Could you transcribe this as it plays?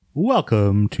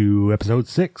Welcome to episode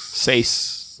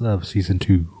 6 of season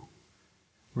 2.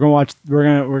 We're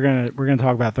gonna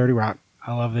talk about 30 Rock.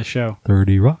 I love this show.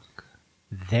 30 Rock.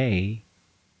 They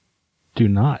Do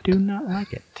not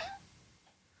like it.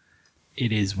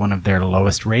 It is one of their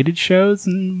lowest rated shows,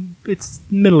 and it's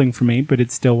middling for me, but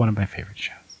it's still one of my favorite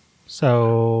shows.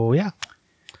 So, yeah.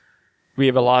 We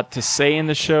have a lot to say in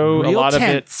the show. Real a lot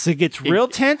tense. of it gets real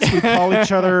tense. We call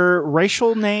each other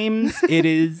racial names. It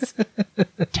is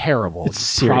terrible. It's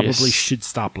you serious. probably should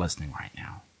stop listening right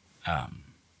now.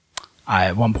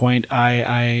 At one point,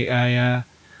 I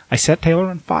set Taylor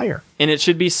on fire. And it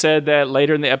should be said that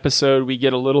later in the episode, we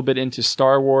get a little bit into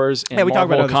Star Wars and we talk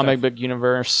about Marvel other comic stuff. book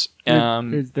universe.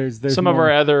 There's Some more. of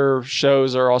our other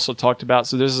shows are also talked about.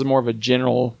 So this is more of a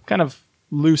general, kind of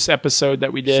loose episode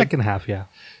that we did. Second half, yeah.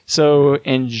 So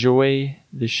enjoy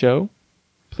the show.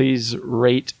 Please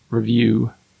rate,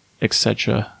 review,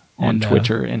 etc. on And,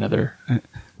 Twitter and other.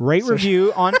 Rate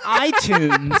review on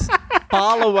iTunes.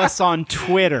 Follow us on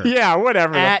Twitter. Yeah,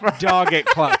 whatever. At Dog It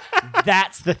Club.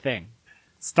 That's the thing.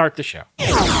 Start the show.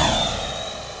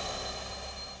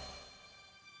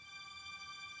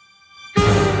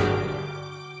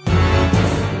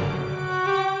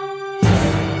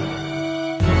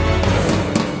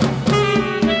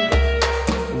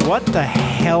 What the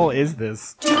hell is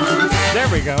this? There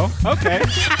we go. Okay.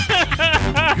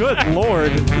 Good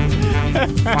Lord.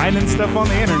 Finding stuff on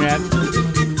the internet.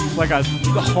 Like a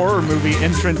horror movie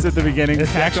entrance at the beginning. It's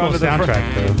the tacked actual onto the front.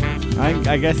 soundtrack,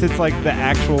 though. I guess it's like the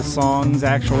actual song's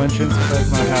actual entrance, but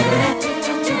that's not how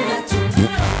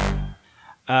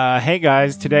they... hey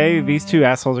guys, today these two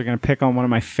assholes are going to pick on one of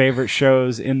my favorite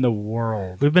shows in the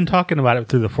world. We've been talking about it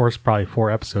through the first probably 4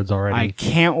 episodes already. I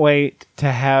can't wait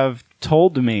to have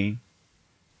told me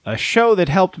a show that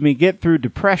helped me get through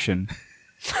depression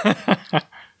is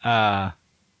a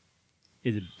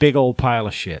big old pile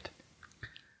of shit.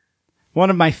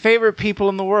 One of my favorite people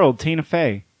in the world, Tina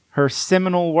Fey. Her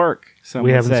seminal work.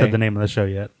 We haven't said the name of the show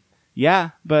yet.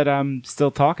 Yeah, but I'm still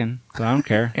talking, so I don't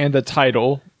care. And the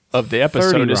title of the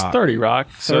episode 30 is Rock. 30 Rock.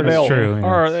 So 30 they'll, true, yeah.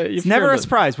 or, It's never a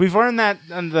surprise. We've learned that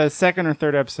on the second or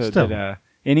third episode Still. that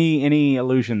any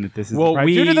illusion that this is Well, a surprise,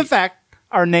 we- due to the fact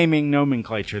our naming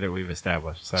nomenclature that we've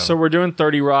established. So we're doing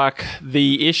 30 Rock.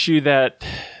 The issue that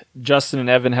Justin and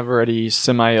Evan have already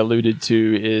semi-alluded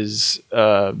to is,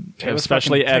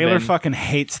 especially Evan. Taylor fucking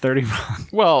hates 30 Rock.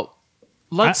 Well,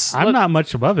 I'm not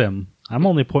much above him. I'm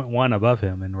only 0.1 above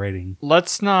him in rating.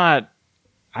 let's not.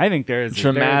 I think there is a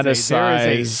Dramatize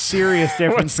serious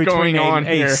difference what's between going on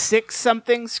a here.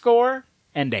 6-something score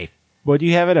and a... What do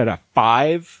you have it at, a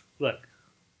 5? Look.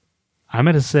 I'm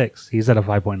at a 6. He's at a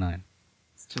 5.9.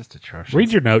 It's just atrocious.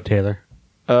 Read your note, Taylor.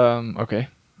 Okay.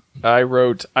 I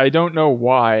wrote, I don't know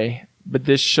why, but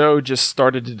this show just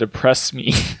started to depress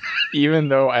me, even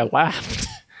though I laughed.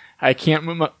 I can't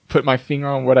put my finger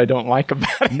on what I don't like about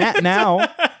it.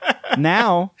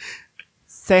 Now,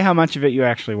 say how much of it you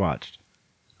actually watched.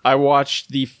 I watched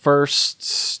the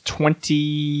first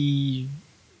 20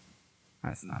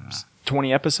 That's not enough.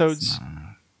 episodes.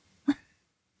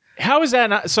 How is that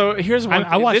not? So here's one.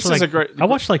 I watched this is a great. I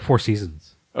watched like 4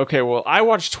 seasons. Okay, well, I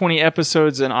watched 20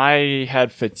 episodes and I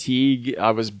had fatigue.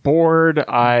 I was bored.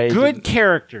 Good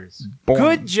characters, Boring.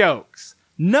 good jokes,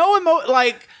 no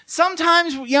like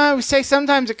sometimes I would say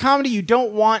sometimes a comedy you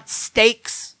don't want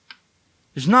stakes.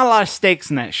 There's not a lot of stakes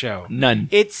in that show. None.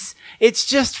 It's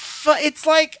just it's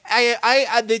like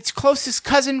its closest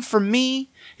cousin for me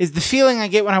is the feeling I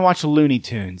get when I watch Looney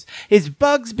Tunes. Is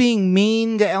Bugs being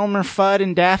mean to Elmer Fudd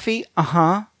and Daffy?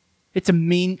 It's a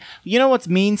mean. You know what's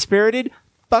mean spirited?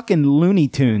 Fucking Looney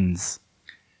Tunes.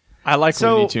 I like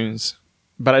So- Looney Tunes,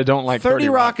 but I don't like 30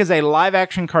 Rock is a live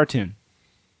action cartoon.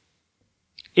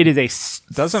 It is a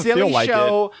Doesn't silly feel like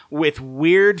show with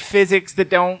weird physics that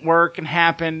don't work and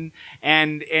happen,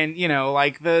 and you know,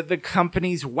 like the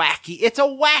company's wacky. It's a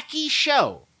wacky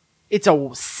show. It's a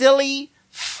silly,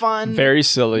 fun, Very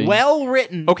silly. well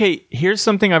written. Okay, here's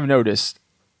something I've noticed.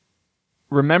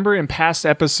 Remember in past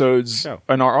episodes, Show.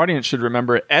 and our audience should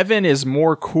remember, Evan is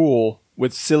more cool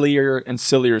with sillier and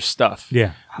sillier stuff.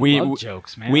 Yeah. we love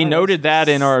jokes, man. We I love- noted that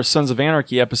in our Sons of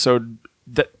Anarchy episode.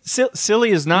 That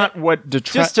silly is not what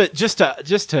detracts. just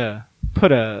to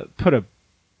put a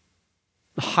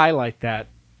highlight that.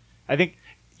 I think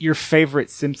your favorite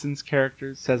Simpsons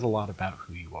characters says a lot about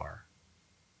who you are.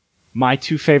 My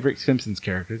 2 favorite Simpsons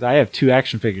characters, I have 2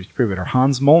 action figures to prove it, are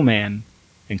Hans Moleman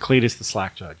and Cletus the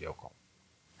Slack-jawed Yokel.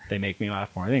 They make me laugh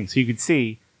more, I think. So you could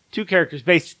see 2 characters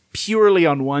based purely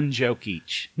on 1 joke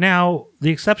each. Now, the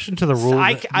exception to the rule...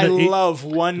 I love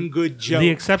one good joke. the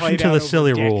exception played to out the over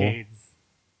silly rule decades.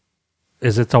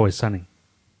 is It's Always Sunny.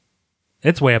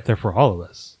 It's way up there for all of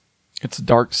us. It's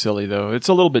dark silly though. It's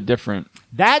a little bit different.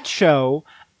 That show,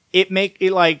 it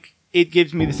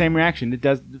gives me the same reaction. It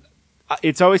does.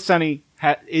 It's Always Sunny.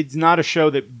 It's not a show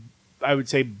that I would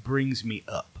say brings me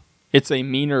up. It's a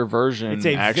meaner version, It's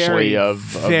a actually, of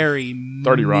 30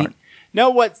 Rock.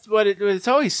 No, It's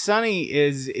Always Sunny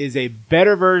is a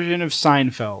better version of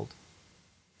Seinfeld.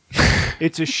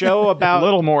 It's a show about A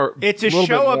little more. It's a little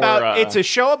show bit more, about it's a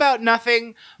show about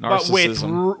nothing, but with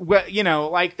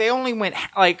narcissism. like they only went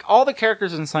like all the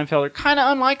characters in Seinfeld are kind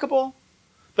of unlikable,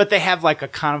 but they have like a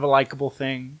kind of a likable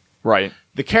thing. Right.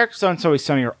 The characters on It's Always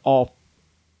Sunny are all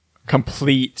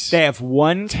Complete. they have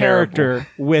one Terrible. character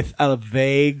with a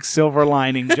vague silver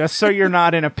lining, just so you're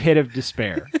not in a pit of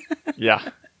despair. Yeah.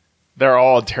 They're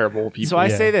all terrible people. So I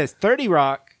Yeah. say this: 30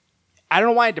 Rock. I don't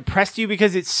know why it depressed you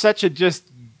because it's such a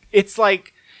It's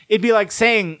like it'd be like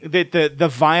saying that the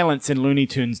violence in Looney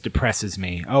Tunes depresses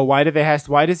me. Oh, why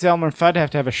does Elmer Fudd have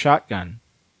to have a shotgun?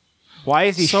 Why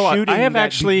is he shooting? I have that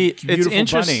actually. It's beautiful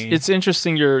interesting. bunny? It's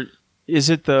interesting.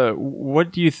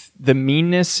 What do you? The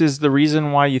meanness is the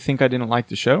reason why you think I didn't like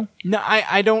the show, No,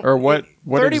 I don't. or what?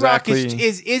 What 30 exactly? Rock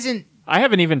isn't. I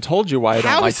haven't even told you why I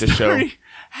don't like the show.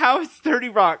 How is 30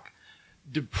 Rock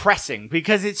depressing?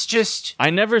 Because it's just. I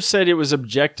never said it was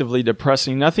objectively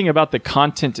depressing. Nothing about the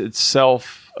content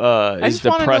itself I is just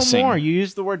want to know depressing. more. You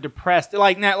used the word depressed,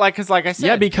 because like I said,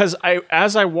 Yeah, because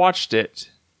as I watched it.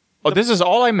 Oh, this is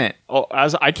all I meant.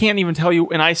 As I can't even tell you.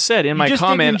 And I said in you my just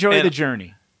comment, didn't enjoy and the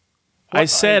journey. I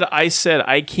said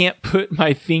I can't put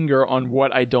my finger on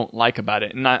what I don't like about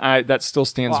it, and I that still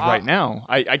stands Well, right now.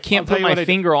 I can't I'll tell put you my what I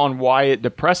finger on why it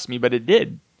depressed me, but it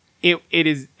did. It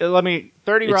is. Let me.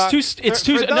 30 Rock. It's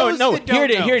too. For No, those no. that don't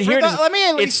know- Here it for is. tho- Let me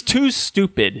at It's least. too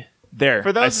stupid. There.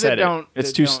 For those I said that don't, it. It's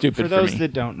that too don't- stupid for for those me.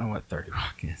 that don't know what 30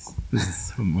 Rock is, this is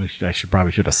something I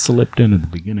probably should have slipped in at the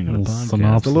beginning of the Little podcast.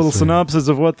 synopsis A little there. synopsis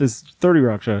of what this 30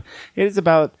 Rock show. It is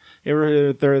about.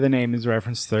 The name is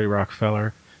reference to 30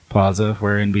 Rockefeller Plaza,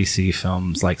 where NBC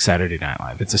films like Saturday Night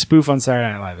Live. It's a spoof on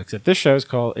Saturday Night Live, except this show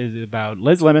is about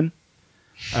Liz Lemon,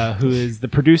 who is the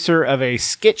producer of a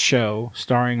skit show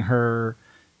starring her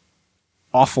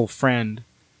awful friend,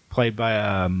 played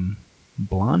by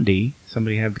Blondie.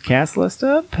 Somebody have the cast list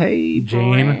up? Hey,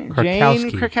 Jane Krakowski.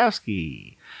 Jane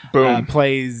Krakowski Boom.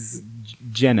 plays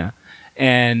Jenna,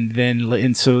 and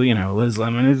so Liz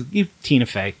Lemon is Tina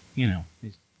Fey.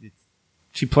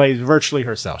 She plays virtually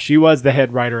herself. She was the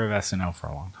head writer of SNL for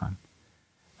a long time,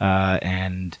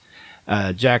 and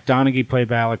Jack Donaghy, played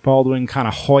by Alec Baldwin, kind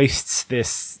of hoists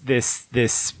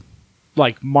this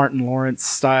like Martin Lawrence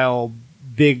style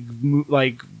big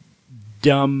like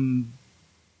dumb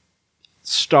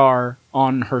star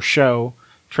on her show.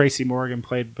 Tracy Jordan,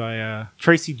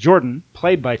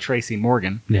 played by Tracy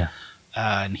Morgan. Yeah.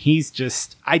 And he's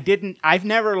just I've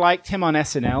never liked him on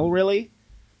SNL really,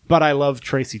 but I love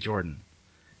Tracy Jordan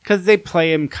because they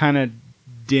play him kind of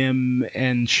dim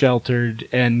and sheltered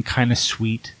and kind of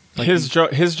sweet. Like his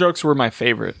jokes were my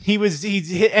favorite. He's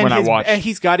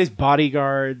got his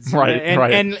bodyguards, Right,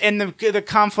 right. and the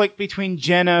conflict between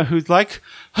Jenna, who's like,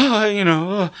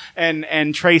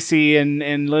 and Tracy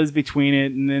and Liz between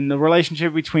it, and then the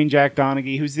relationship between Jack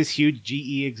Donaghy, who's this huge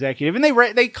GE executive, and they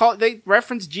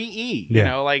reference GE,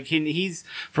 like he's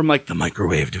from like the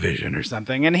microwave division or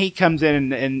something, and he comes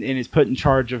in and is put in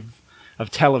charge of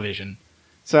television,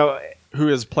 so. Who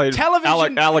has played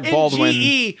Television Alec in Baldwin?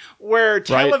 GE, where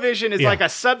television is Yeah. like a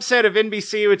subset of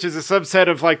NBC, which is a subset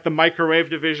of like the microwave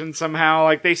division somehow.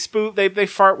 Like they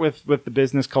fart with the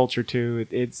business culture too.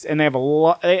 And they have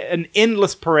an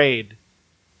endless parade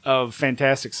of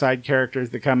fantastic side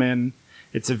characters that come in.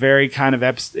 It's a very kind of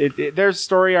there's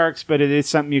story arcs, but it is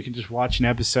something you can just watch an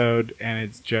episode and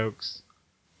it's jokes.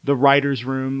 The writer's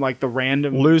room, like the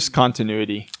random Loose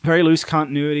continuity. very loose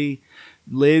continuity.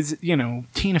 Liz,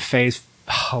 Tina Fey's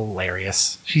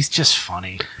hilarious. She's just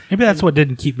funny. Maybe that's what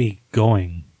didn't keep me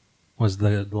going, was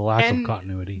the lack And of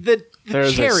continuity. The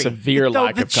There's cherry, a severe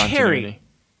lack the of cherry, continuity.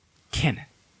 Kenneth,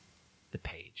 the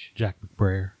page. Jack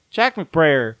McBrayer. Jack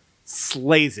McBrayer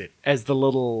slays it as the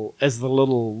little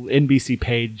NBC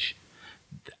page.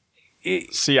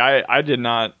 See, I did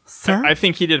not. Sir? I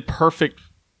think he did perfect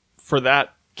for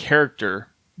that character.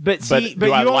 But see, do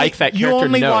but I you only, like that you character?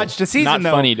 only No. watched a season, Not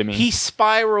though. funny to me. He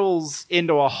spirals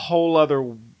into a whole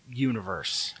other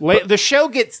universe. The show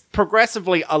gets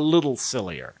progressively a little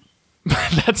sillier.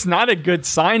 That's not a good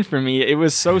sign for me. It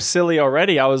was so silly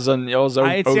already. I was I say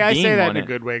that in a it.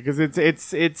 good way because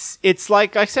it's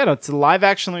like I said, it's a live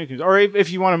action, or if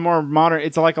you want a more modern,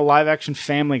 it's like a live action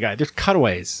Family Guy. There's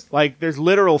cutaways, like there's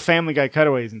literal Family Guy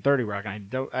cutaways in 30 Rock. And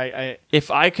I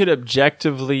If I could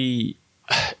objectively,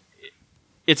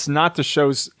 it's not the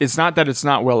show's. It's not that it's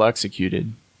not well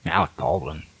executed. Alec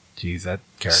Baldwin. Jeez, that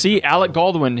character. See, Alec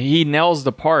Baldwin, he nails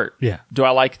the part. Yeah. Do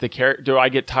I like the character? Do I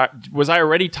get tired? Was I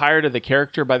already tired of the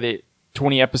character by the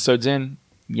 20 episodes in?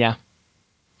 Yeah,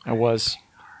 I was.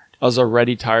 I was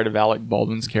already tired of Alec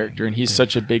Baldwin's character, and he's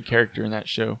such a big character in that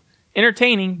show.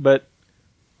 Entertaining, but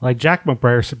Like Jack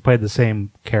McBrayer played the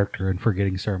same character in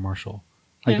Forgetting Sarah Marshall.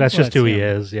 Like Yeah, that's well, just who that's he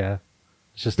him. is. Yeah,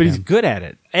 it's just. But he's him. good at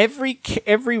it.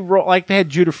 Every role, like they had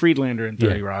Judah Friedlander in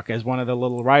 30 Yeah. Rock as one of the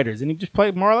little writers, and he just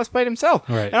played more or less played himself.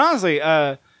 Right. And honestly,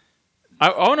 I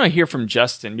want to hear from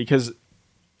Justin because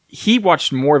he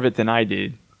watched more of it than I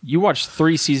did. You watched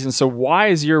 3 seasons, so why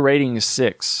is your rating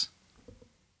 6?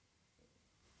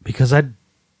 Because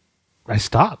I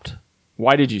stopped.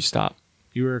 Why did you stop?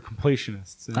 you were a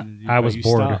completionist. And I was you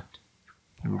bored. stopped.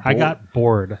 I got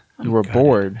bored. You were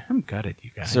bored. I'm gutted, you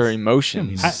guys. Is there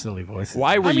emotions? Silly voices.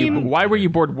 Why were you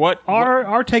bored? What?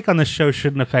 Our take on this show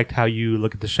shouldn't affect how you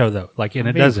look at the show, though. Like, and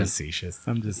it being doesn't. facetious.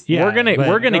 I'm just. Yeah, we're gonna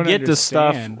but get I don't to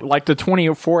stuff understand. like the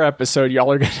 24 episode.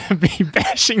 Y'all are gonna be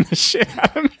bashing the shit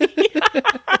out of me.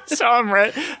 So I'm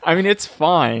right. I mean, it's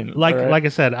fine. Like, all right? like I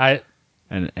said, I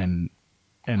And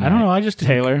don't know. I just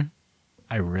Taylor,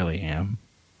 I really am.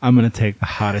 I'm gonna take the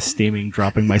hottest steaming,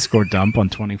 dropping my score dump on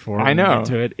 24. I when we know. get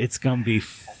to it. It's gonna be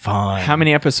fun. How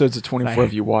many episodes of 24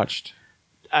 have you watched?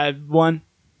 One.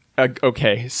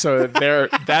 Okay, so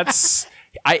that's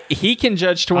he can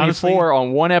judge 24 Honestly-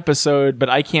 on one episode, but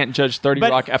I can't judge 30 But-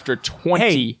 Rock after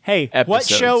 20 Hey, episodes. what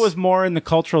show was more in the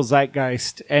cultural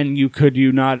zeitgeist, and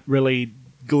you not really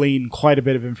glean quite a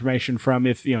bit of information from?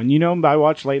 If I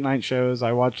watch late night shows,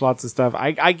 I watch lots of stuff.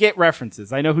 I get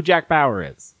references. I know who Jack Bauer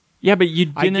is. Yeah, but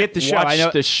you I didn't get the show. watch I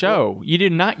know- the show. You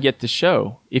did not get the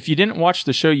show. If you didn't watch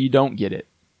the show, you don't get it.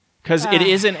 Because it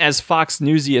isn't as Fox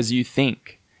Newsy as you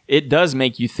think. It does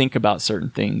make you think about certain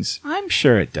things. I'm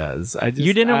sure it does.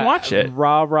 You didn't watch it.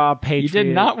 Rah Patriot. You did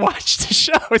not watch the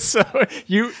show. So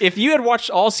if you had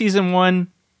watched all season 1,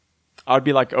 I would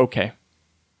be like, okay.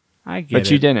 I get it.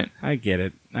 But you didn't. I get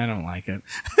it. I don't like it.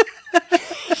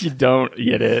 You don't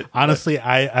get it. honestly,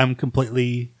 I'm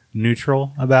completely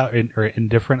neutral about or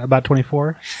indifferent about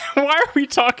 24. Why are we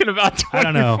talking about 24? I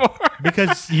don't know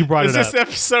because you brought Is it this up.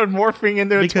 episode morphing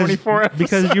into a 24 episode?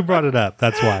 Because you brought it up.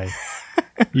 That's why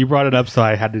you brought it up. So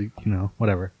I had to,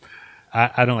 whatever.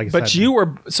 I don't like. I But said, you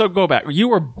were, so go back. You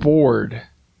were bored.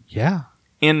 yeah.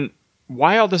 And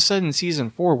why all of a sudden season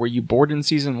 4? Were you bored in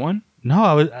season 1?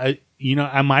 No,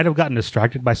 I might have gotten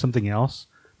distracted by something else,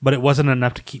 but it wasn't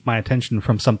enough to keep my attention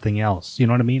from something else. You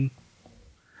know what I mean?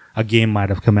 A game might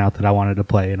have come out that I wanted to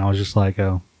play, and I was just like,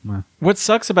 oh. Meh. What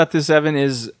sucks about this, Evan,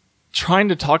 is trying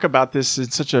to talk about this in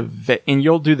such a and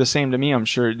you'll do the same to me, I'm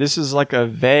sure. This is like a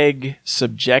vague,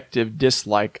 subjective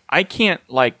dislike. I can't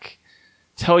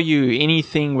tell you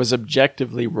anything was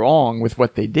objectively wrong with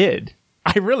what they did.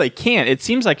 I really can't. It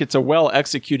seems like it's a well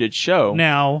executed show.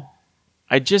 Now,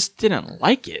 I just didn't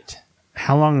like it.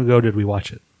 how long ago did we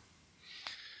watch it?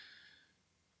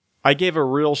 I gave a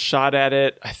real shot at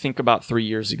it, I think about 3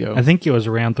 years ago. I think it was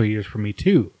around 3 years for me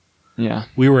too. Yeah,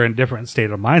 We were in different state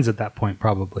of minds at that point,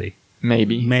 probably.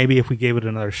 maybe. Maybe if we gave it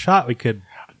another shot, we could,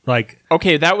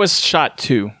 Okay, that was shot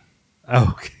 2. oh,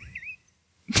 okay.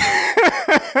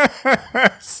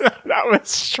 So that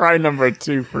was try number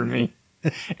 2 for me.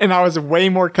 And I was way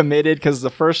more committed because the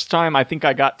first time I think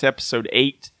I got to episode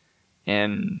 8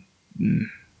 and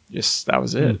just that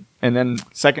was it. And then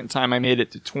second time I made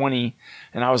it to 20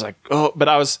 and I was like, oh, but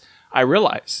I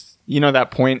realized,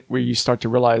 that point where you start to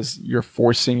realize you're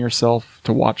forcing yourself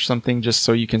to watch something just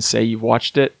so you can say you've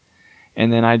watched it.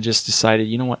 And then I just decided,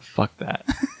 you know what? Fuck that.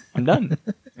 I'm done.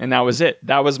 And that was it.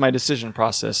 That was my decision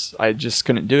process. I just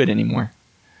couldn't do it anymore.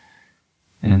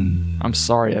 And I'm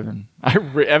sorry, Evan.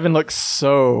 Evan looks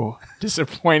so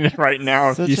disappointed right now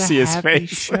if you see his face.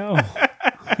 Show.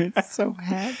 It's so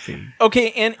happy.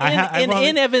 Okay, and I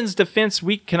in Evan's defense,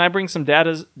 can I bring some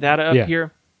data up Yeah.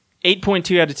 here?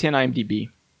 8.2 out of 10 IMDb.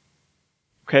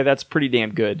 Okay, that's pretty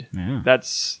damn good. Yeah.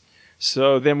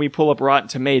 So then we pull up Rotten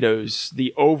Tomatoes.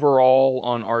 The overall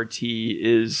on RT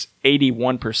is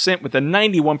 81% with a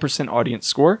 91% audience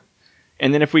score.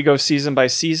 And then if we go season by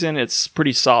season, it's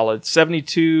pretty solid.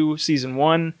 72 season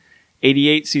 1,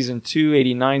 88 season 2,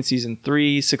 89 season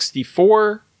 3,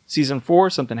 64 season 4,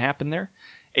 something happened there.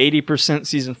 80%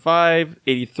 season 5,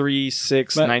 83,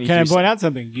 6, But 93. can I point out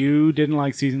something? You didn't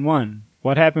like season 1.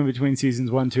 What happened between seasons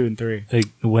 1, 2, and 3? It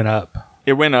went up.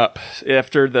 It went up.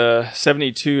 After the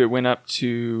 72, it went up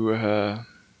to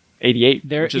 88.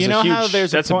 Which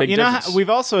is that's a big difference. We've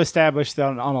also established that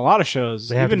on a lot of shows,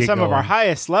 They have to even get some of our going.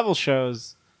 highest level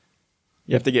shows,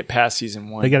 You have to get past season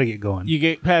 1. They got to get going. You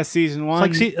get past season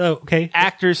 1. It's like, okay.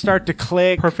 Actors start to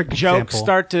click. Perfect jokes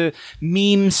example.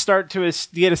 memes start to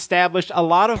get established. A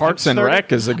lot of Parks and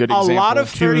Rec is a good example. A lot of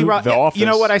 30 Rock. The Office. You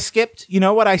know what I skipped?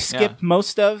 Yeah.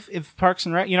 Most of if Parks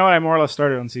and Rec. You know what? I more or less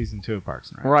started on season 2 of Parks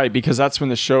and Rec. Right, because that's when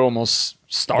the show almost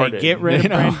started. They get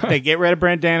rid of they get rid of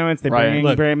Brent Danowitz. They bring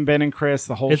Look, in Ben and Chris.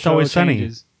 The whole It's show Always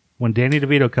changes. Sunny when Danny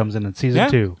DeVito comes in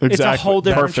season 2. It's a Exactly. whole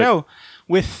different Perfect. show.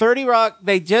 With 30 Rock,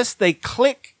 they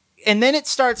click, and then it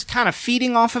starts kind of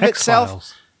feeding off of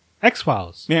itself.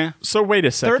 X-Files. Yeah. So wait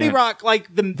a second. 30 Rock,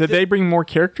 like Did they bring more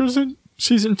characters in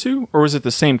season 2? Or was it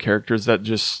the same characters that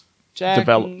just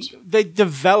developed? They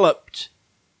developed.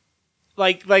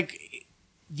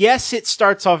 Yes, it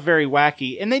starts off very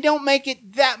wacky, and they don't make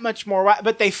it that much more wacky,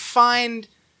 but they find,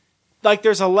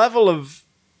 there's a level of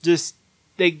just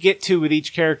they get to with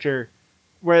each character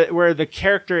where the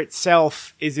character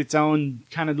itself is its own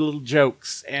kind of little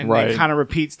jokes, and they kind of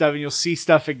repeat stuff, and you'll see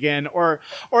stuff again, or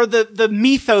the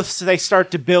mythos they start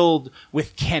to build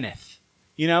with Kenneth.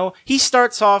 You know, he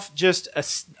starts off just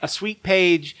a sweet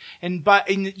page, and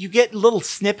you get little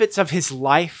snippets of his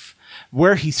life,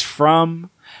 where he's from,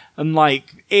 and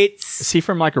it's Is he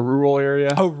from a rural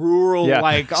area? a rural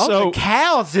the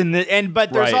cows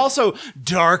but there's Right. also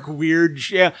dark weird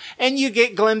and you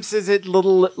get glimpses at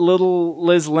little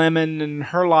Liz Lemon and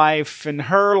her life and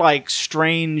her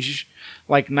strange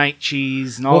night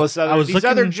cheese and all this other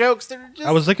other jokes that are just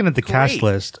I was looking at the cast great.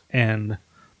 list, and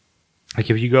if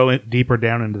you go deeper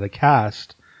down into the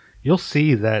cast, you'll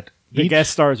see that the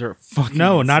guest stars are fucking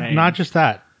insane. not just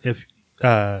that. If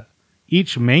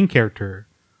each main character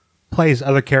plays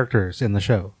other characters in the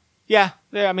show. Yeah,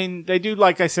 I mean, they do,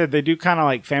 like I said, they do kind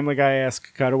of Family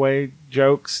Guy-esque cutaway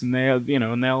jokes, and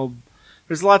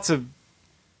there's lots of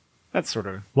that sort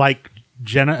of... Like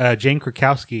Jenna, Jane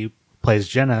Krakowski plays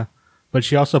Jenna, but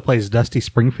she also plays Dusty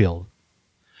Springfield.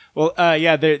 Well,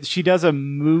 she does a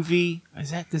movie.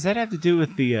 Does that have to do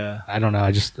with the... I don't know,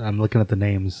 I'm looking at the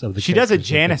names of the She does a characters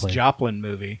that they Janis play. Joplin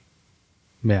movie.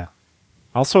 Yeah.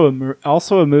 Also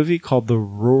a movie called The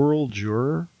Rural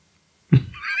Juror.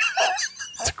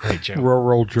 It's a great joke.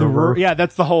 Rural Juror. Yeah,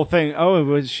 that's the whole thing. Oh,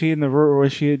 was she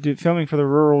filming for the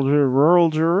Rural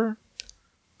Juror?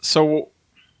 So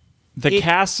the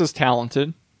cast is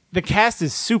talented. The cast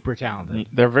is super talented.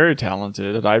 They're very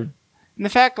talented. And the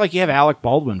fact, you have Alec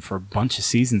Baldwin for a bunch of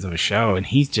seasons of a show, and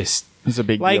he's just... He's a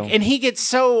big deal. And he gets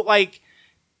so,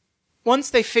 once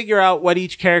they figure out what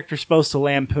each character's supposed to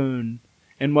lampoon,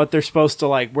 and what they're supposed to,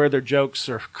 where their jokes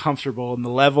are comfortable, and the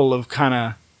level of kind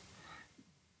of...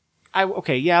 a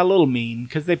little mean,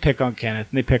 because they pick on Kenneth,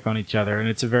 and they pick on each other, and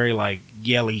it's a very,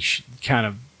 yelly kind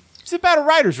of... It's about a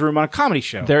writer's room on a comedy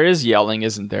show. There is yelling,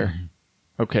 isn't there?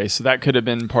 Okay, so that could have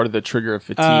been part of the trigger of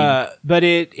fatigue. But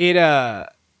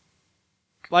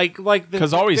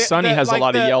Because Always Sunny has a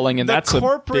lot of yelling, and that's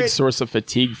a big source of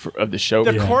fatigue of the show.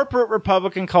 The corporate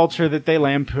Republican culture that they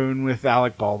lampoon with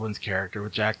Alec Baldwin's character,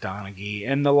 with Jack Donaghy,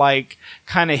 and the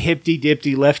kind of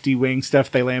hippy-dippy lefty wing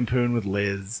stuff they lampoon with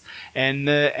Liz, and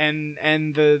the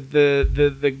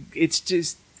it's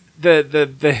just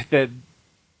the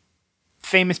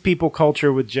famous people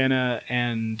culture with Jenna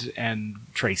and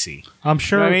Tracy. I'm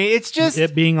sure. I mean, it's just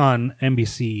it being on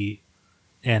NBC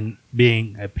and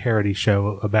being a parody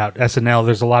show about SNL.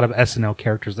 There's a lot of SNL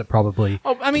characters that probably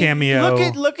cameo.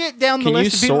 Look at down the Can you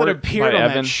list of people that sort appeared by on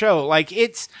Evan? that show.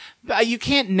 It's you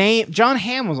can't name. John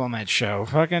Hamm was on that show.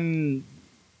 Fucking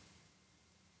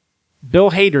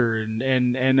Bill Hader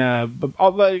and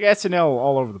all the SNL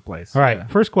all over the place. All right,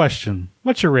 first question.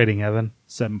 What's your rating, Evan?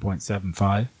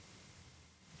 7.75.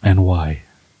 And why?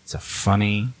 It's a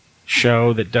funny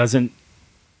show that doesn't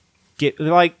get a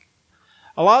lot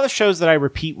of the shows that I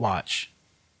repeat watch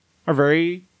are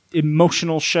very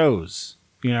emotional shows.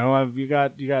 You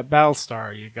got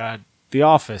Battlestar, you got The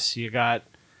Office, you got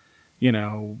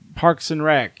Parks and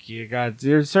Rec,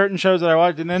 there's certain shows that I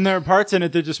watch, and then there are parts in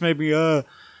it that just make me 30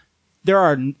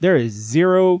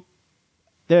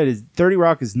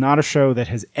 Rock is not a show that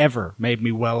has ever made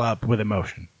me well up with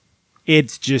emotion.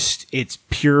 It's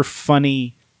pure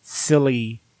funny,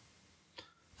 silly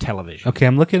television. Okay,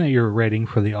 I'm looking at your rating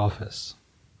for The Office,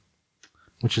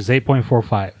 which is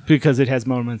 8.45. Because it has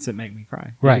moments that make me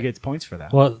cry. Right. It gets points for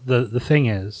that. Well, the thing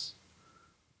is,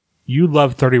 you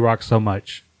love 30 Rock so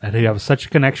much, and you have such a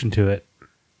connection to it.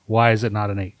 Why is it not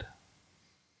an 8?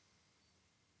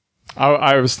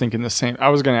 I was thinking the same. I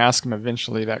was going to ask him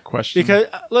eventually that question. Because,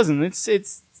 listen,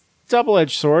 it's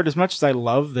double-edged sword. As much as I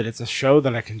love that it's a show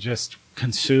that I can just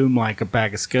consume like a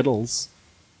bag of Skittles,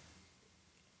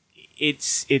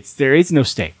 there is no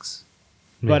stakes.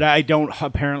 Yeah. But I don't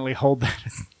apparently hold that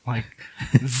like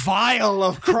vial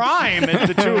of crime as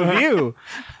the two of you,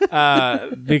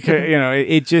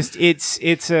 because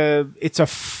it's a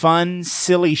fun,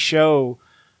 silly show.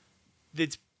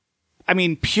 That's, I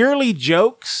mean, purely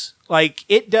jokes. Like,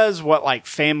 it does what, like,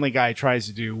 Family Guy tries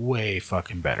to do way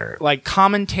fucking better. Like,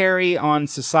 commentary on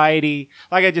society.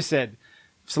 Like I just said,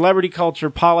 celebrity culture,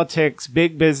 politics,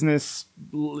 big business,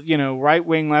 right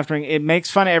wing, left wing. It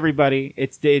makes fun of everybody.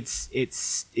 It's the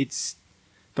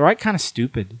right kind of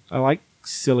stupid. I like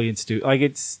silly and stupid. Like,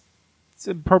 it's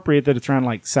appropriate that it's around,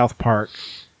 like, South Park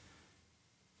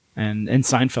and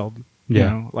Seinfeld.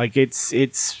 Yeah. Like, it's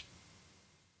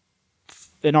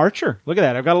an Archer. Look at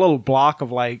that. I've got a little block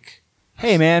of, like,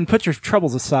 hey, man, put your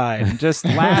troubles aside and just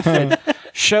laugh at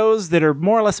shows that are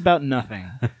more or less about nothing.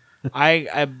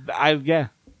 Yeah.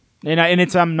 And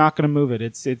I'm not going to move it.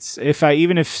 It's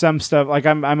even if some stuff, like,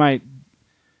 I might,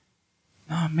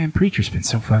 oh, man, Preacher's been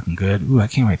so fucking good. Ooh, I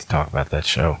can't wait to talk about that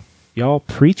show. Y'all,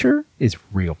 Preacher is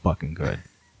real fucking good.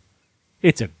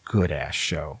 It's a good-ass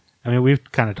show. I mean,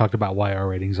 we've kind of talked about why our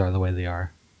ratings are the way they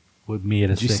are. With me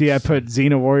at a 6. Did you see I put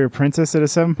Xena Warrior Princess at a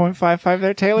 7.55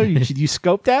 there, Taylor? You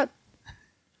scoped that?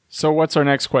 So what's our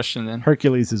next question then?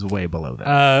 Hercules is way below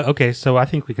that. Okay, so I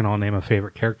think we can all name a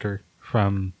favorite character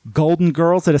from Golden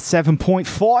Girls at a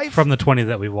 7.5? from the 20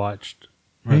 that we watched.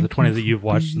 Or the 20 that you've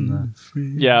watched in the...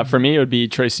 Yeah, for me it would be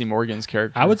Tracy Morgan's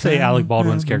character. I would say Alec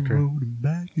Baldwin's character.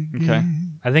 Okay.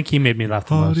 I think he made me laugh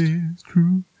the most.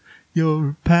 Who's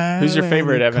your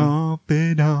favorite, Evan?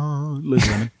 Liz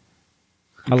Lemon.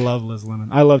 I love Liz Lemon.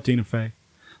 I love Tina Fey.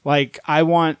 Like, I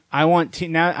want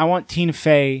Tina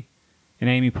Fey and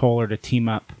Amy Poehler to team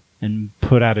up and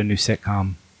put out a new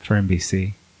sitcom for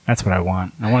NBC. That's what I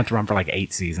want. I want it to run for like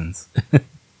 8 seasons. I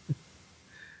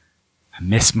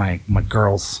miss my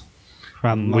girls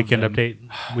From Weekend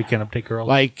Update Girls.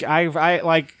 Like,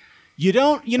 you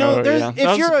don't, there's,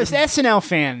 if you're an SNL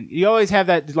fan, you always have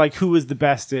that, like, who was the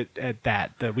best at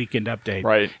that, the Weekend Update.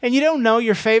 Right. And you don't know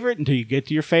your favorite until you get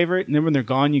to your favorite, and then when they're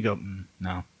gone, you go,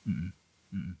 no.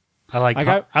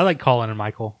 I like Colin and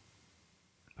Michael.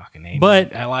 Fucking Amy.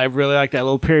 But I really like that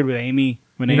little period with Amy,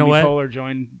 when Amy Poehler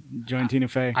joined Tina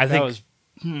Fey. I think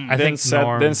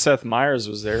Norm. Then Seth Meyers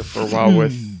was there for a while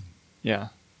with, yeah.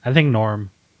 I think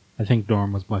Norm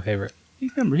was my favorite.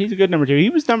 He's a good number 2.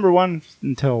 He was number 1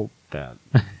 until that.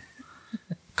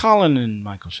 Colin and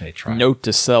Michael Shea try. Note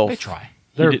to self. They try.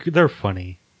 They're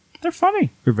funny. They're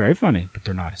funny. They're very funny, but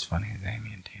they're not as funny as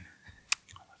Amy and Tina.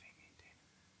 I love Amy and Tina.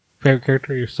 Favorite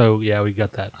character? So yeah, we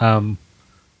got that.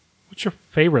 What's your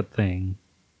favorite thing?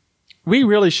 We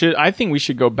really should. I think we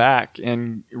should go back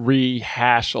and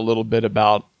rehash a little bit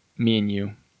about Me and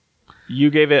You.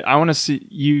 You gave it.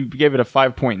 You gave it a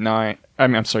 5.9.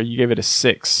 I'm sorry. You gave it a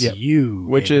 6. Yeah.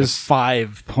 Which is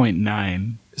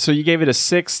 5.9. So you gave it a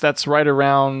 6. That's right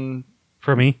around.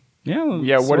 For me? Yeah.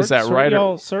 Yeah. What is that? Right?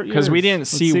 Because we didn't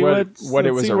see what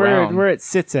it was around. Where it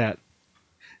sits at.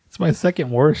 It's my second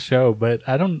worst show, but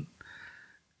I don't.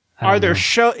 Are there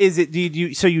show? Is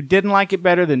it? So you didn't like it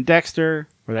better than Dexter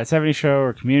or That 70 Show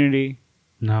or Community?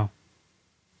 No.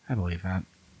 I believe that.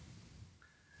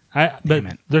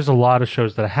 But there's a lot of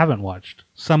shows that I haven't watched.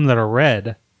 Some that are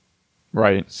red.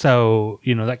 Right. So,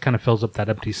 that kind of fills up that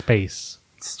empty space.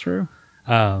 It's true.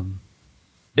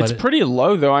 It's pretty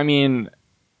low, though. I mean,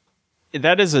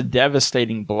 that is a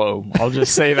devastating blow. I'll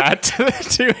just say that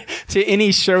to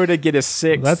any show to get a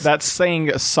 6. That's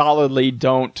saying solidly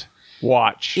don't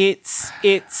watch. It's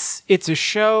a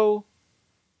show.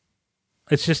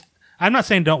 It's just, I'm not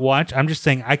saying don't watch. I'm just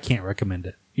saying I can't recommend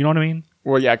it. You know what I mean?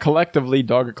 Well, yeah, collectively,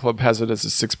 Dogger Club has it as a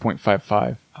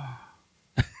 6.55.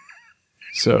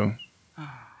 So.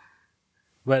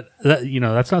 But,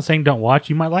 that's not saying don't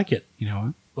watch. You might like it. You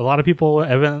know what? A lot of people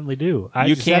evidently do.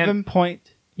 You can't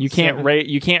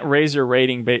raise your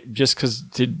rating just because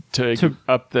to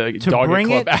up the Dogger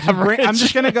Club average. I'm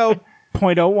just going to go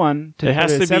 0.01 to it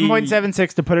has to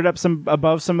 7.76 to put it up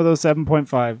above some of those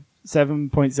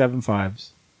 7.75s.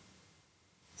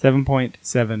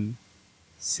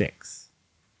 7.76.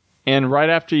 And right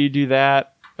after you do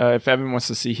that, if Evan wants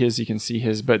to see his, he can see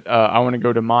his. But I want to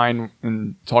go to mine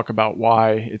and talk about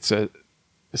why it's a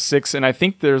 6. And I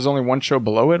think there's only one show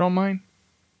below it on mine.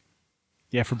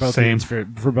 Yeah, for both of you,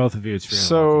 for both of you, it's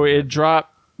so it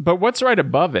dropped. But what's right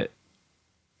above it?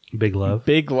 Big Love.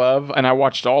 Big Love, and I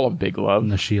watched all of Big Love.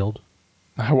 And The Shield.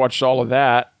 I watched all of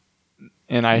that,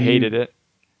 and I hated it.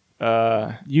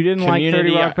 You didn't like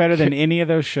 30 Rock better than any of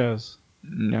those shows?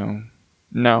 No.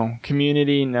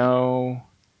 Community, no.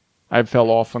 I fell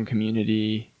off on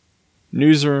Community.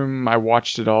 Newsroom, I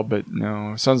watched it all, but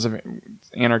no. Sons of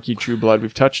Anarchy, True Blood,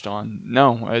 we've touched on.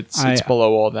 No, it's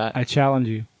below all that. I challenge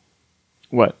you.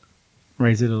 What?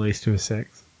 Raise it at least to a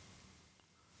 6.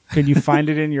 Could you find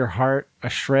it in your heart, a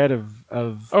shred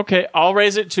of Okay, I'll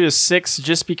raise it to a 6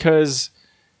 just because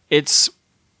it's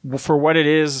for what it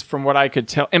is from what I could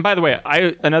tell. And by the way,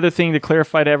 another thing to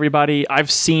clarify to everybody,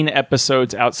 I've seen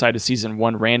episodes outside of season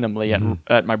 1 randomly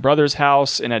at my brother's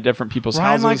house and at different people's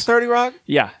Ryan houses. likes 30 Rock?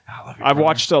 Yeah. I love your I've brother.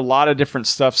 watched a lot of different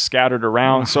stuff scattered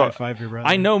around. So High-five your brother.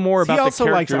 I know more about He also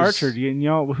the likes characters. Archer. You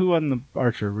know who won the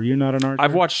Archer? Were you not an Archer?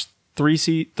 I've watched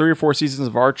 3 or 4 seasons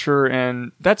of Archer,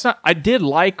 and that's not. I did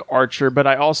like Archer, but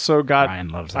I also got. Ryan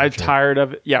loves I'm Archer. tired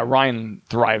of it. Yeah, Ryan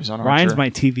thrives on Archer. Ryan's my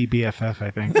TV BFF,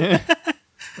 I think.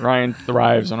 Ryan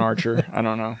thrives on Archer. I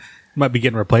don't know. Might be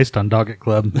getting replaced on Doggett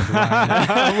Club.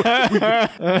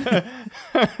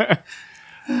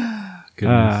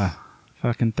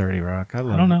 Fucking 30 Rock. I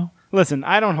love I don't know. Listen,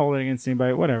 I don't hold it against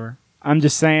anybody. Whatever. I'm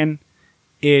just saying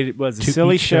it was a To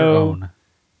silly each their show. own.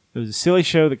 It was a silly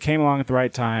show that came along at the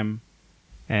right time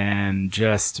and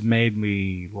just made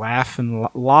me laugh and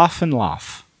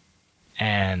laugh.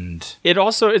 And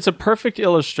It's a perfect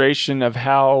illustration of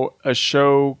how a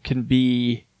show can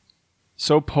be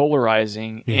so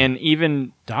polarizing and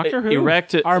even Doctor Who,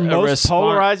 erect our most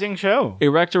polarizing show.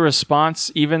 erect a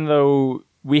response even though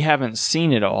we haven't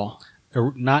seen it all.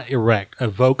 Not erect.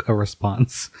 Evoke a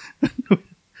response.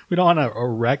 We don't want to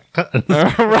erect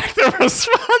Erect a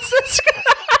response.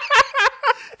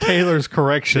 Taylor's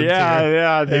corrections. here.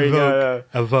 yeah. There you go.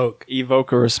 Evoke.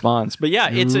 Evoke a response. But yeah,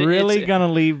 it's really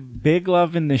gonna leave Big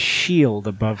Love in the Shield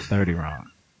above 30 Rock.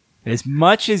 As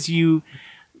much as you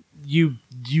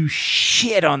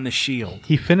shit on the Shield,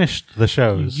 He finished the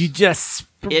shows. you just.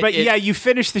 You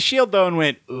finished the Shield though and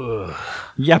went, ugh.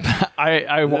 Yep,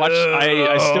 I watched.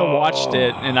 I still watched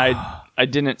it, and I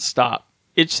didn't stop.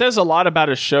 It says a lot about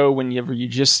a show whenever you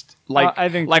just like. I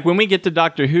think- like when we get to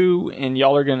Doctor Who, and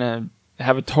y'all are gonna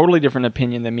have a totally different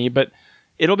opinion than me, but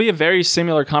it'll be a very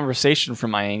similar conversation from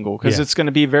my angle because Yeah. it's going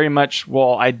to be very much.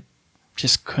 Well, I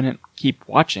just couldn't keep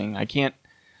watching. I can't.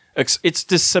 It's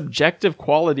this subjective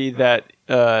quality that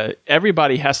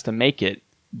everybody has to make it,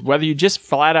 whether you just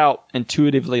flat out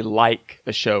intuitively like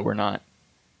a show or not.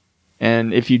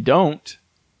 And if you don't,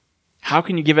 how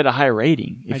can you give it a high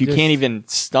rating if you can't even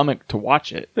stomach to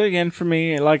watch it? But again, for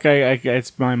me, like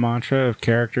it's my mantra of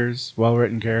characters,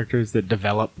 well-written characters that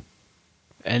develop,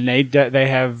 and they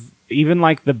have even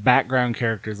like the background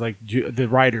characters, like the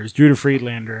writers, Judah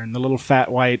Friedlander and the little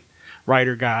fat white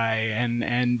writer guy,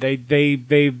 and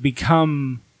they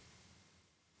become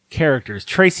characters.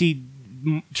 Tracy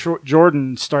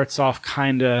Jordan starts off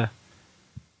kind of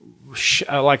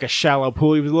like a shallow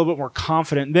pool. He was a little bit more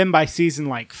confident. Then by season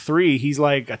like 3, he's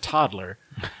like a toddler.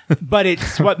 But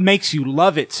it's what makes you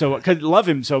love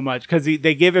him so much because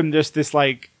they give him just this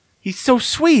like he's so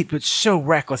sweet but so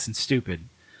reckless and stupid.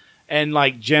 And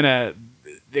like Jenna,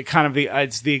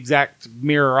 it's the exact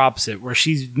mirror opposite where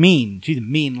she's mean. She's a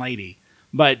mean lady.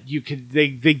 But they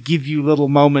give you little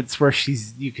moments where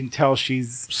you can tell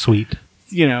she's Sweet.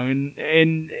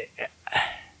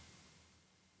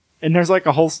 and there's like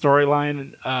a whole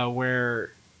storyline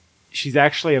where she's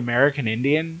actually American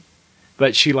Indian,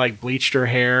 but she like bleached her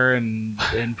hair and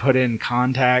put in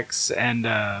contacts and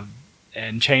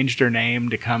changed her name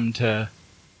to come to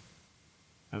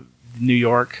New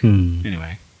York.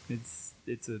 Anyway,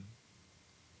 it's a.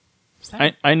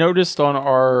 I noticed on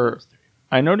our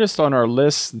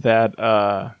list that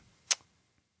I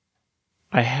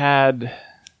had.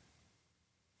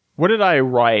 What did I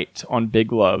write on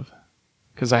Big Love?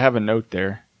 Because I have a note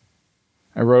there.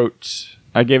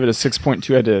 I gave it a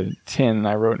 6.2 out of 10. And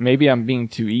I wrote, maybe I'm being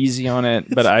too easy on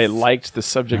it, but I liked the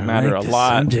subject matter a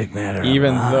lot.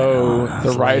 Even though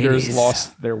the writers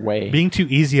lost their way. Being too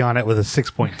easy on it with a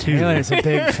 6.2. Taylor's a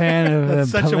big fan of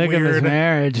That's such a weird-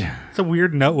 marriage. It's a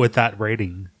weird note with that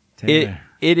rating. It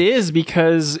is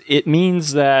because it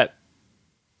means that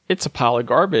it's a pile of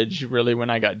garbage, really,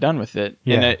 when I got done with it.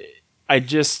 Yeah. And I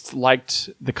just liked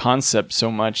the concept so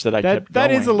much that I kept going.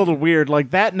 That is a little weird.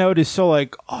 Like that note is so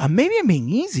like, oh, maybe I'm being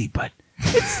easy, but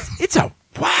it's a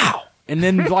wow. And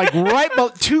then like right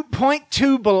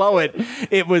 2.2 below it,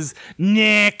 it was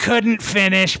couldn't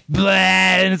finish, blah,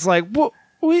 and it's like what?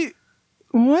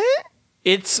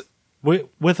 It's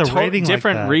With a rating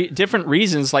different like that. different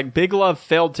reasons. Like Big Love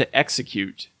failed to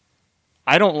execute.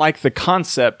 I don't like the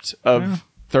concept of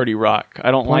 30 Rock.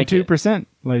 I don't like it. 2%,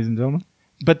 ladies and gentlemen.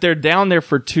 But they're down there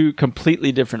for two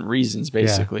completely different reasons,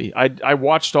 basically. I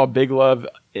watched all Big Love,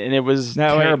 and it was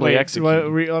terribly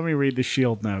executed. Let me read the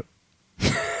Shield note.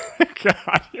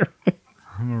 God, I'm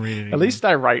gonna read it. at least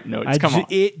I write notes. Come on.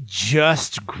 It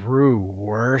just grew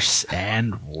worse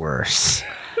and worse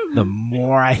the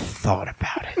more I thought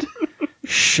about it.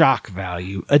 shock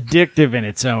value, addictive in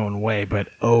its own way, but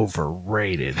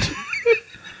overrated.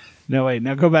 No, wait.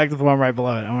 Now go back to the one right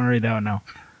below it. I want to read that one now.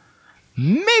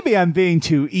 Maybe I'm being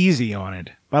too easy on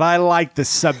it, but I like the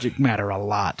subject matter a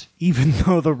lot, even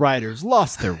though the writers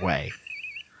lost their way.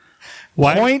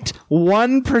 Why?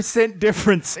 0.1%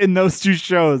 difference in those two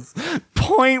shows.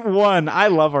 0.1. I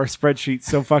love our spreadsheet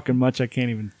so fucking much I can't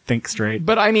even think straight.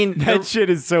 But I mean, That shit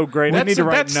is so great. I need to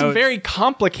write that's notes. very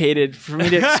complicated for me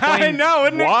to explain. I know,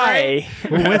 isn't it why?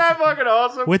 Isn't that fucking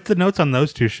awesome? With the notes on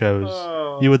those two shows,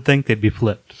 you would think they'd be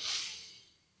flipped.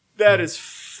 That is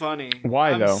funny.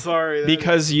 Why I'm though? Sorry.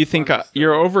 Because you think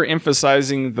you're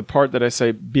overemphasizing the part that I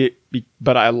say,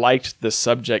 but I liked the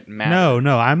subject matter.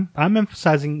 No, I'm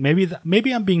emphasizing maybe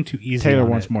I'm being too easy. Taylor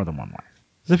on wants it. more than one life.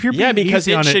 If you're Yeah, being because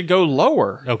easy it on should go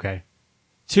lower. Okay.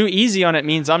 Too easy on it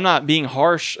means I'm not being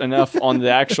harsh enough on the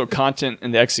actual content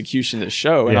and the execution of the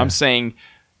show. And Yeah. I'm saying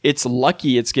it's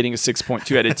lucky it's getting a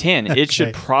 6.2 out of 10. It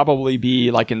should probably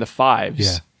be like in the 5s.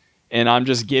 Yeah. And I'm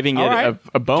just giving it All right.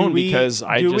 a bone because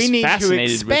I do we just need to fascinated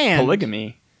with expand?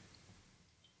 polygamy.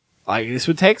 Like this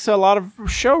would take a lot of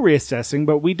show reassessing,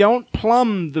 but we don't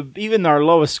plumb even our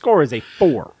lowest score is a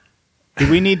 4. Do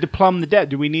we need to plumb the depth?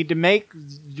 Do we need to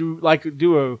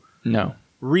do a No.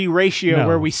 re-ratio No.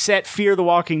 where we set Fear the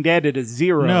Walking Dead at a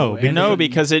 0? No, and No, then-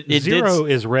 because it Zero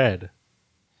is red.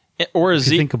 or a If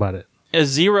you think about it. a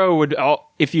 0 would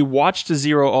if you watched a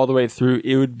 0 all the way through,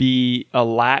 it would be a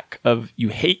lack of you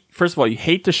hate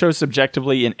the show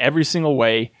subjectively in every single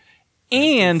way,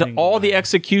 and all the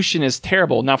execution is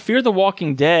terrible. Now, Fear the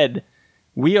Walking Dead,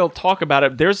 we'll talk about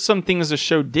it. There's some things the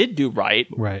show did do right.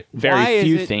 Right. Why Very is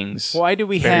few it- things. Why do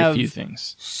we Very have few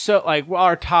things. so like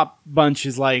our top bunch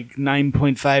is like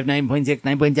 9.5, 9.6,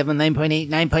 9.7, 9.8,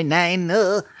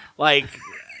 9.9, like.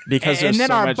 Because there's And then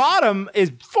so our much, bottom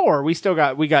is 4. We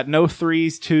got no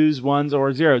 3s, 2s, 1s,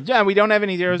 or 0s. Yeah, we don't have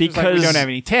any 0s just like we Because- don't have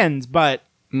any 10s, but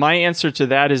my answer to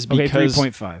that is okay, because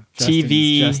 3.5.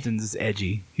 TV Justin's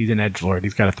edgy. He's an edgelord.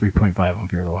 He's got a 3.5 on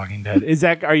Fear the Walking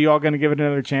Dead. Are you all going to give it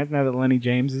another chance now that Lenny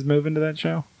James is moving to that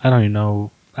show? I don't even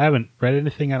know. I haven't read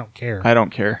anything. I don't care. I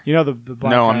don't care. You know the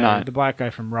black No, guy, I'm not. the black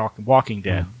guy from Walking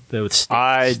Dead. The stick,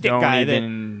 I stick don't guy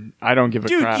even. I don't give a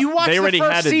Dude, crap. you watched They the already had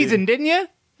first to do- season, didn't you?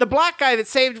 The black guy that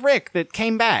saved Rick that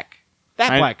came back.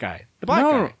 That black guy. The black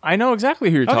no, guy. I know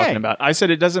exactly who you're Okay. talking about. I said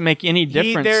it doesn't make any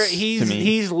difference He's to me.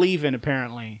 he's leaving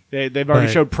apparently. They've already Right.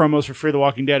 showed promos for Fear the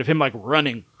Walking Dead of him like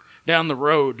running down the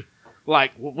road,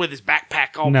 like with his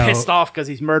backpack all No. pissed off because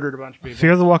he's murdered a bunch of people.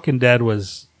 Fear the Walking Dead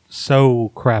was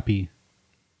so crappy.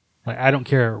 Like I don't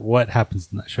care what happens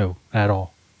in that show at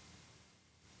all.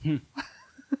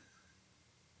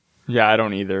 Yeah, I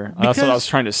don't either. That's what I was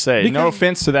trying to say. No because-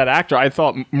 offense to that actor. I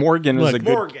thought Morgan is Look, a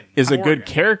good Morgan. is a Morgan. good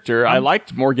character. I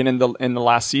liked Morgan in the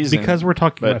last season Because we're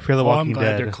talking But- about Fear the Well, I'm Walking glad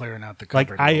Dead. they're clearing out the Like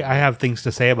cupboard. I have things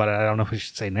to say about it. I don't know if we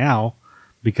should say now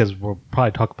because we'll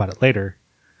probably talk about it later.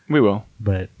 we will.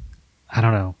 But I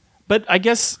don't know. But I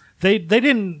guess They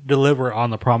didn't deliver on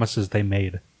the promises they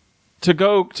made. to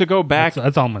go back,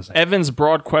 That's all I'm gonna say. Evan's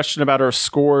broad question about our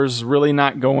scores really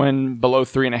not going below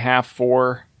 3.5,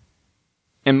 4.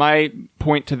 And my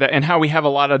point to that, and how we have a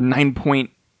lot of 9 point,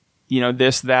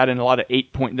 this, that, and a lot of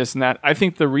 8 point this and that. I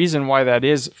think the reason why that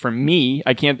is for me,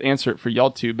 I can't answer it for y'all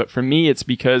two, but for me, it's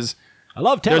because I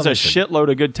love there's television. a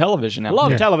shitload of good television out I love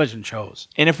there. television shows.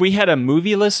 And if we had a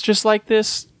movie list just like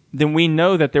this, then we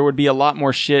know that there would be a lot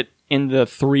more shit in the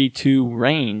 3-2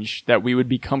 range that we would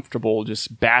be comfortable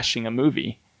just bashing a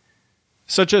movie.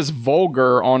 Such as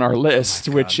Vulgar on our list,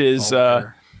 which is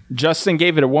Vulgar. Justin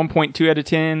gave it a 1.2 out of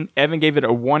 10, Evan gave it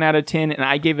a 1 out of 10, and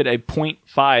I gave it a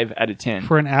 0.5 out of 10.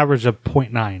 For an average of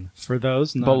 0.9. For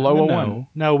those not Below in a the 1. know.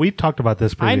 No, we talked about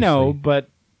this I previously. know, but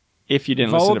If you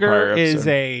didn't listen to prior Vulgar episode.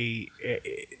 is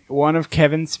one of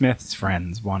Kevin Smith's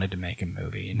friends wanted to make a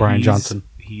movie. And Brian Johnson.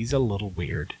 He's a little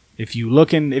weird. If you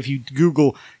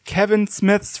Google Kevin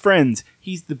Smith's friends,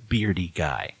 he's the beardy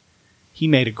guy. He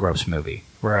made a gross movie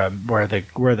where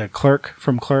the clerk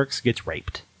from Clerks gets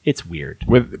raped. It's weird.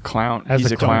 with the clown. As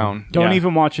He's a a clown. Don't Yeah.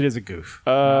 even watch it as a goof.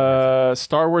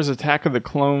 Star Wars Attack of the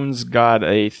Clones got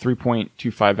a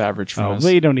 3.25 average from us.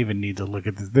 We don't even need to look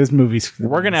at this. This movie's.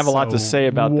 We're gonna have a lot to say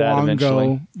about that long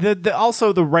eventually. ago.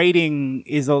 Also the rating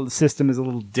system is a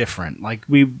little different. Like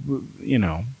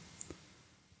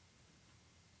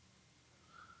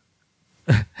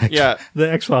Yeah,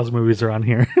 The X-Files movies are on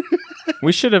here.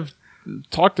 we should have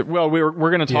talked. Well, we're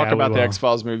going to talk Yeah, we about the will.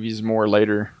 X-Files movies more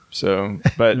later. So,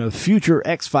 but the future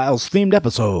X Files themed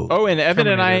episode. oh, and Evan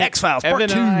and I, X-Files Part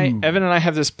Evan and 2. Evan and I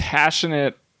have this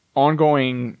passionate,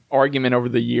 ongoing argument over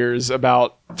the years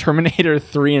about Terminator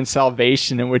 3 and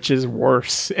Salvation, and which is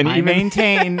worse. And I even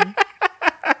maintain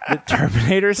that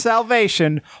Terminator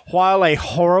Salvation, while a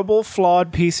horrible,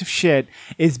 flawed piece of shit,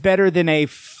 is better than a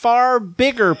far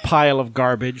bigger pile of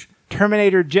garbage,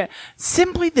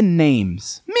 simply the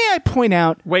names. May I point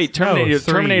out? Wait, Terminator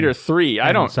 3. Terminator 3. I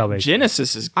And don't. Salvation.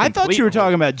 Genesis is. I thought you were complete-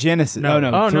 talking about Genesis. No. No,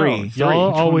 Oh, no. 3.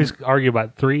 Y'all always argue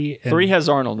about 3 and, 3 has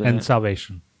Arnold in and it.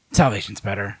 Salvation. Salvation's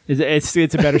better. It's a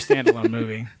better standalone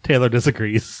movie. Taylor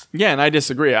disagrees. Yeah, and I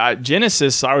disagree.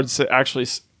 Genesis, I would say, actually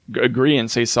agree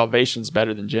and say Salvation's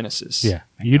better than Genesis. Yeah,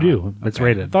 you do. It's I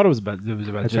rated. thought it was about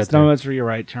That's just right no. there. That's where you're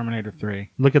right. Terminator 3.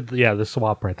 Look at the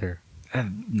swap right there.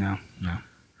 No.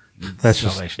 That's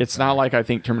just Salvation. It's not like I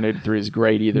think Terminator 3 is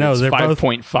great either. No, it's they're both-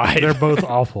 5.5. they're both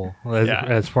awful Yeah.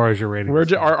 as far as your rating. We're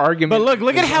our argument. But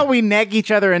look at how we neg each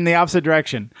other in the opposite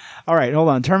direction. All right, hold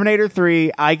on. Terminator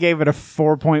 3, I gave it a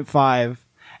 4.5,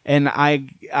 and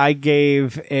I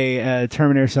gave a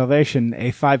Terminator Salvation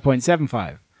a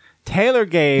 5.75. Taylor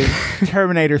gave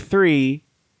Terminator 3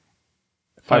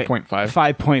 5.5.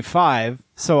 5.5.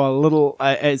 So a little.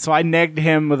 So I negged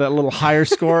him with a little higher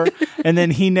score, and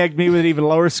then he negged me with an even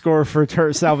lower score for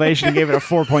Salvation and gave it a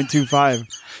 4.25,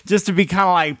 just to be kind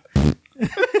of like.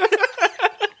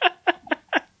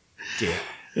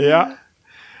 Yeah.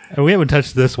 And we haven't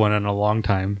touched this one in a long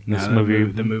time. This movie,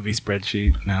 the movie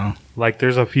spreadsheet. No, like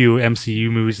there's a few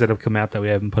MCU movies that have come out that we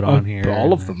haven't put on here.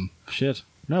 all of them. Shit.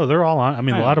 No, they're all on. I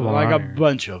mean, a lot of them like are a on here.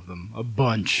 bunch of them. A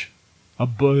bunch.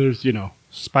 You know.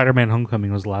 Spider-Man: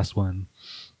 Homecoming was the last one.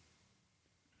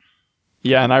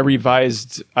 Yeah, and I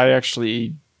revised. I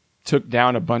actually took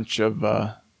down a bunch of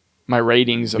my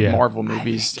ratings of Yeah. Marvel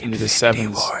movies into the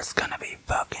 7s. It's gonna be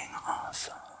fucking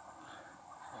awesome.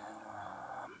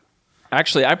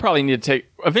 Actually, I probably need to take.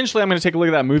 Eventually, I'm going to take a look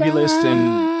at that movie list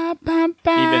and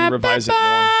even revise it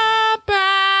more.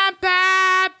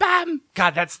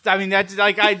 God, that's like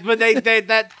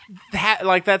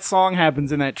that song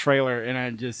happens in that trailer, and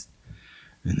and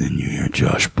then you hear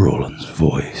Josh Brolin's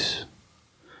voice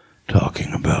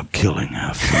talking about killing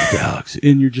half the galaxy,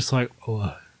 and you're just like,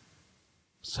 oh,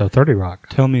 So 30 Rock.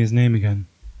 tell me his name again.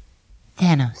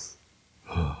 Thanos.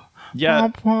 Yeah,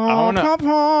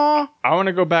 I want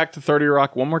to go back to 30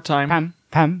 Rock one more time. Pam,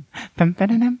 pam, pam,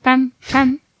 pam, pam,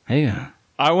 pam. Hey,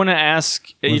 I want to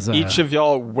ask Was, each of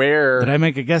y'all where, did I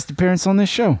make a guest appearance on this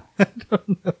show?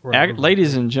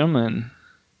 ladies and gentlemen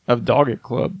of Doggett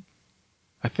Club,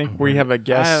 I think we have a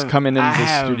guest coming into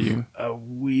the studio. A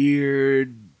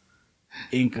weird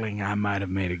inkling I might have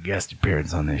made a guest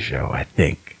appearance on this show. I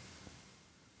think.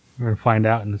 We're gonna find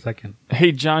out in a second.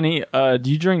 Hey, Johnny, do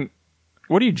you drink?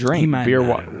 What do you He drink? might Beer not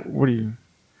wise? have. What do you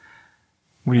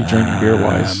drink beer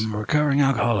wise? I'm a recovering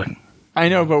alcoholic. I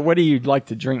know, but what do you like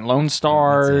to drink? Lone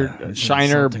Star, That's an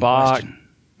Shiner, insulting Bach. question.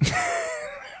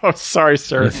 Oh, sorry,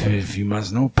 sir. If you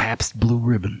must know, Pabst Blue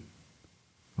Ribbon.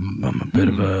 I'm a bit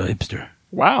of a hipster.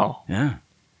 Wow. Yeah,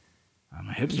 I'm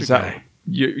a hipster Is that- guy.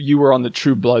 You were on the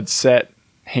True Blood set,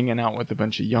 hanging out with a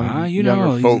bunch of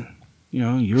younger folk.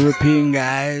 European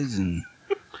guys, and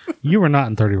You were not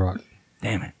in 30 Rock,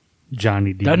 damn it,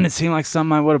 Johnny D. doesn't it seem like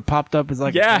something I would have popped up as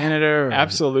like Yeah, a janitor? Or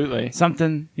Absolutely.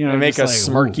 something. They make a just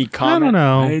like, smirky "Ooh, I comment. don't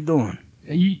How know. you doing?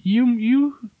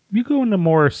 You go into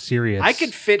more serious. I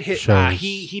could fit his. shows.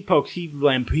 He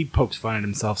pokes fun at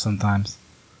himself sometimes.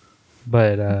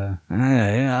 but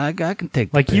Yeah, I can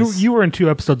take the like piss. you were in 2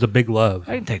 episodes of Big Love.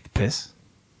 I can take the piss.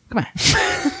 Come on.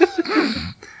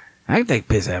 I can take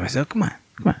piss at myself. Come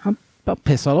on. I'll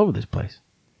piss all over this place.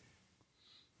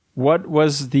 What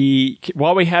was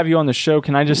while we have you on the show,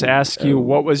 can I just ask you,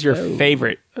 what was your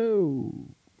favorite?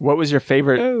 What was your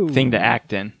favorite thing to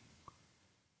act in?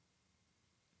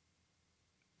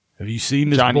 Have you seen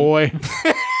this Johnny. boy?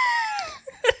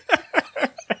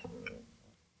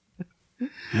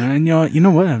 And you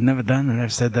know what? I've never done, and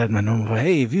I've said that in my normal voice.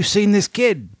 Hey, have you seen this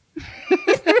kid?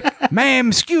 Ma'am,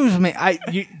 excuse me.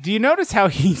 Do you notice how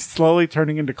he's slowly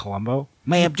turning into Columbo?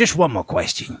 Ma'am, just one more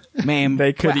question. Ma'am,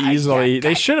 They could easily.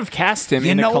 They should have cast him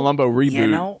in the Columbo reboot. You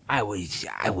know, I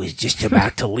was just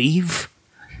about to leave,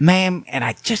 ma'am, and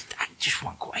I just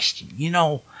one question. You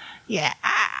know, yeah,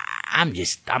 I'm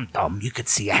dumb. You could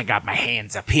see I got my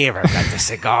hands up here. I've got the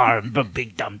cigar. I'm a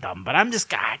big dumb. But I'm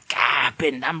just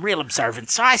I'm real observant.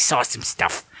 So I saw some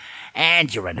stuff,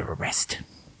 and you're under arrest.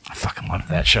 I fucking loved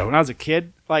that show when I was a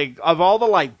kid. Like, of all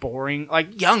the boring,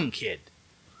 young kid,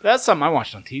 that's something I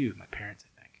watched on TV with my parents.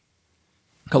 I think.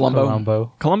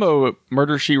 Columbo,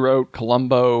 Murder She Wrote,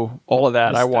 Columbo, all of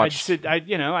that. I watched.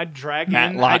 I'd drag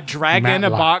Matlock. in a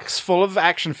Matlock. box full of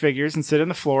action figures and sit on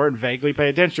the floor and vaguely pay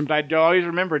attention. But I'd always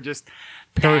remember just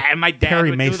My dad Perry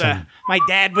would Mason.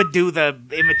 do the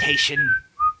imitation.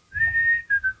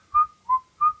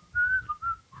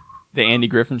 The Andy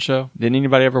Griffin Show. Did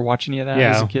anybody ever watch any of that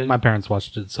as a Yeah, kid? my parents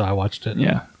watched it, so I watched it.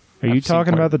 Yeah. Are you I've seen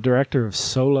talking part- about the director of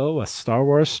Solo, a Star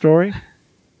Wars story?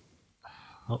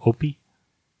 Opie.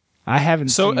 I haven't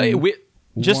So seen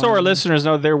just so our one. listeners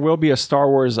know, there will be a Star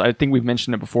Wars. I think we've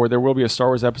mentioned it before. There will be a Star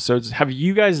Wars episodes. Have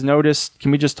you guys noticed?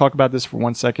 Can we just talk about this for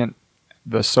 1 second?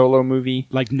 The Solo movie.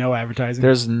 like no advertising.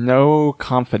 There's no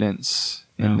confidence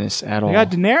in this at all. They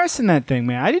got Daenerys in that thing,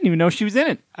 man. I didn't even know she was in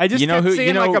it. I just You know kept who- seeing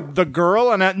you know- like the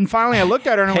girl, and finally I looked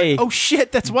at her and I Hey. went, "Oh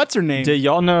shit, that's what's her name." Do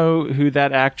y'all know who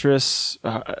that actress?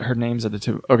 Her name's at the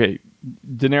tip. Okay,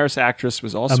 Daenerys actress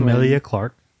was also Amelia in-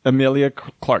 Clark. Amelia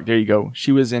Clark. There you go.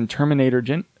 She was in Terminator.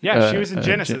 Yeah, she was in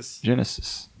Genesis.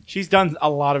 Genesis. She's done a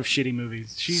lot of shitty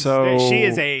movies. She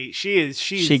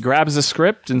Grabs the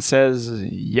script and says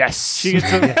yes. she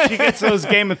gets those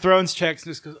Game of Thrones checks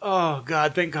and just goes, "Oh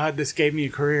God, thank God this gave me a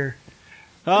career."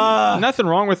 Nothing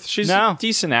wrong with. She's No. a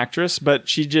decent actress, but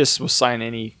she just will sign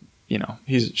any.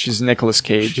 She's Nicolas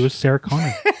Cage. She was Sarah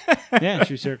Connor. Yeah,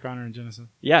 she was Sarah Connor in Genesis.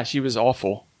 Yeah, she was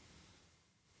awful.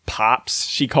 Pops.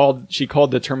 She called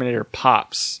the Terminator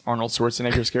Pops. Arnold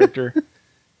Schwarzenegger's character.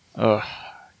 Ugh.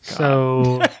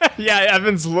 So Yeah,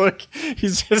 Evan's look.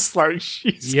 He's just like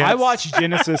she's. Yes. I watched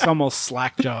Genesis almost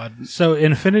slack-jawed. So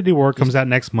Infinity War comes out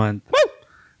next month.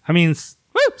 I mean,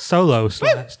 Solo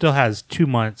still has 2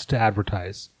 months to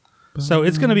advertise. So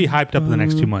it's going to be hyped up in the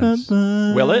next 2 months.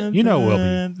 Will it? You know it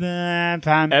will be.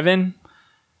 Evan,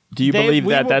 do you believe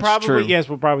that that's probably, true? Yes,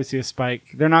 we'll probably see a spike.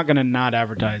 They're not going to not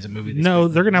advertise a movie. That's No,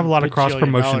 made they're going to have a lot of $1 cross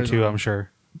promotion billion too, on. I'm sure.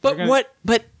 But gonna- what?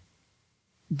 But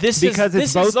this Because is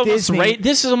it's this is both almost Disney-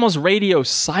 this is almost radio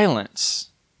silence.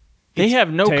 They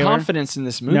have no Taylor? confidence in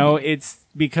this movie. No, it's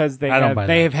because they I don't have buy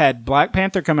they that. have had Black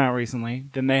Panther come out recently.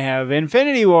 Then they have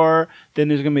Infinity War. Then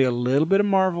there's going to be a little bit of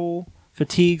Marvel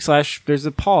fatigue / there's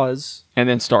a pause, and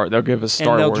then they'll give us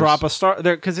Star and they'll Wars. drop a Star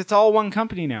there because it's all one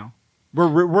company now.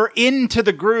 We're into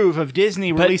the groove of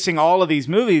Disney But releasing all of these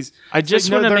movies. I just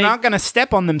So, no, wanna they're make- not going to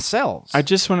step on themselves. I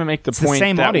just want to make the the point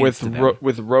same that audience with to them.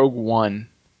 with Rogue One,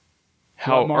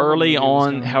 how What Marvel early movie was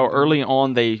on, gonna how happen? early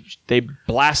on they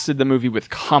blasted the movie with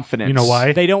confidence. You know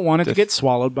why? They don't want it to get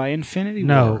swallowed by Infinity War.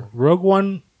 No, Rogue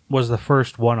One was the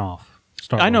first one-off.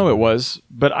 Star I know Wars it movie. was,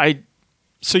 but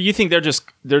So you think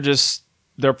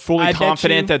they're fully I bet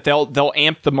confident you- that they'll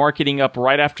amp the marketing up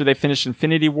right after they finish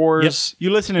Infinity Wars? You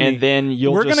listen to and me. then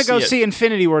We're going to go see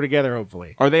Infinity War together.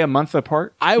 Hopefully, Are they a month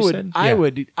apart? I you would. said? I Yeah.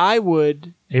 would. I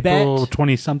would. April bet,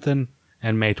 20-something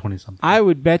and May 20-something. I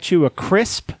would bet you a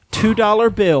crisp $2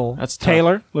 bill. That's tough.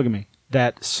 Taylor. Look at me.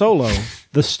 That Solo,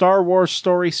 the Star Wars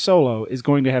story Solo, is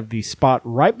going to have the spot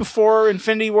right before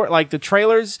Infinity War. Like the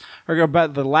trailers are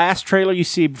about the last trailer you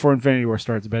see before Infinity War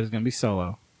starts. I bet it's going to be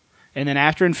Solo, and then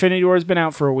after Infinity War has been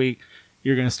out for a week,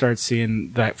 you're going to start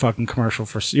seeing that fucking commercial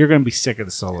for. You're going to be sick of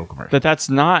the Solo commercial. But that's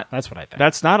not That's what I think.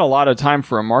 That's not a lot of time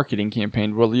for a marketing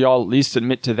campaign. Will y'all at least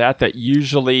admit to that? That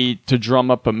usually to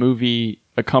drum up a movie,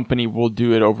 a company will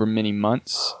do it over many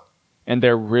months, and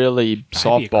they're really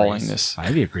softballing this.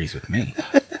 Ivy agrees with me.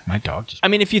 My dog just. I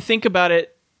mean, if you think about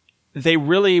it, they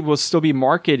really will still be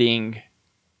marketing.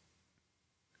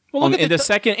 Well, look at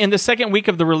in the second week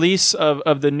of the release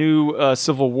of the new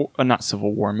not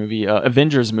Civil War movie,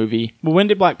 Avengers movie, Well, when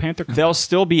did Black Panther come? they'll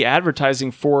still be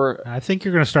advertising for. I think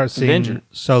you're going to start seeing Avenger.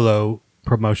 Solo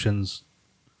promotions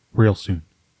real soon.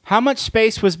 How much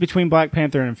space was between Black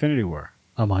Panther and Infinity War?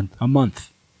 A month. A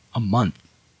month. A month.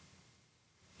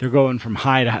 They're going from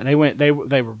high to high. They went. They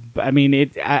were. I mean,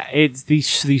 it's these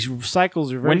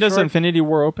cycles are very When does short. Infinity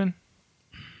War open?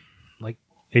 Like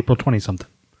April 20-something.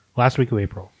 Last week of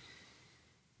April.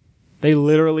 They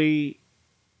literally.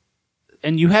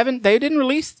 And you haven't. They didn't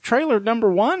release trailer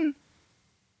number 1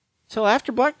 till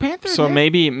after Black Panther. So yeah?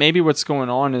 maybe what's going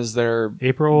on is they're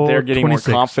April getting more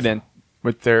 26th. confident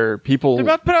with their people. they're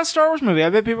about to put out a Star Wars movie. I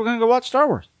bet people are going to go watch Star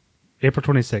Wars. April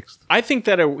 26th. I think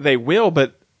that they will,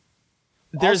 but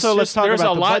there's Also, let's talk there's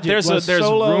about a the lot. budget. There's Was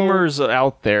Solo- rumors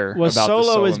out there Was about the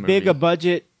Solo Solo as big movie. a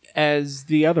budget as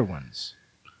the other ones?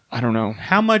 I don't know.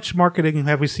 How much marketing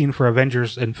have we seen for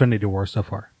Avengers Infinity War so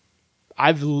far?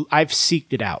 I've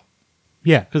seeked it out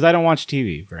Yeah. because I don't watch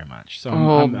TV very much, so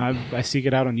I seek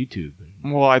it out on YouTube.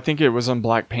 Well, I think it was on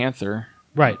Black Panther.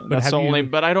 Right. But That's have the you- only.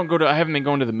 But I don't go to. I haven't been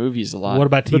going to the movies a lot. What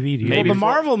about TV? Do you, Well, Maybe the for-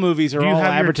 Marvel movies are do you all have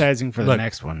your advertising for the look,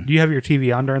 next one. Do you have your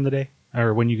TV on during the day?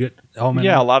 Or when you get home? at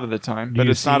Yeah, a night? lot of the time, but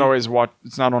you it's not see- always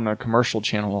It's not on a commercial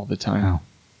channel all the time. Oh.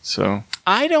 So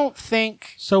I don't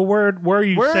think. So where are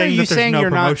you Where are saying you that there's saying no you're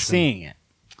not promotion? seeing it?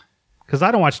 Because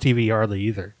I don't watch TV hardly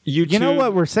either. You know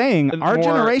what we're saying? Our More-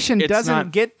 generation it's doesn't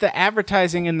not- get the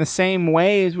advertising in the same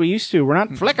way as we used to. We're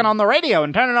not flicking on the radio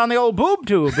and turning on the old boob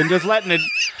tube and just letting it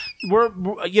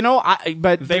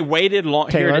but They waited long.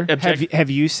 Taylor, Here, have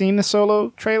you seen the Solo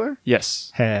trailer?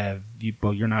 yes. Have you?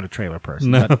 Well, you're not a trailer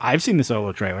person, No. but I've seen the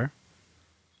Solo trailer.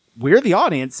 We're the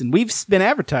audience, and we've been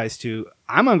advertised to.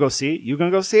 I'm gonna go see it. You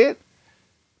gonna go see it?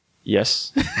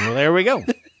 Yes. Well, there we go.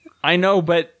 I know,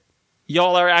 but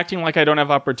y'all are acting like I don't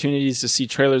have opportunities to see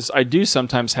trailers. I do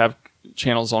sometimes have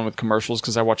channels on with commercials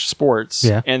because I watch sports.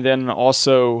 Yeah. And then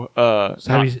also, So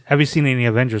have you seen any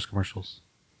Avengers commercials?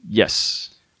 yes.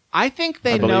 I think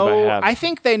they I believe I know. have. I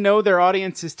think they know their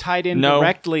audience is tied in No.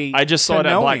 directly. I just saw to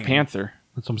it at Black knowing. Panther.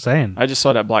 That's what I'm saying. I just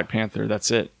saw it at Black Panther.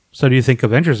 That's it. So do you think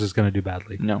Avengers is going to do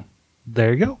badly? No.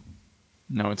 There you go.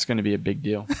 No, it's going to be a big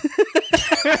deal.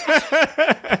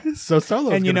 So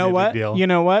Solo. And you know what? You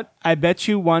know what? I bet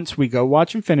you once we go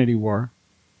watch Infinity War,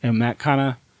 and that kind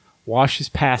of washes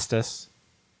past us,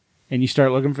 and you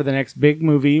start looking for the next big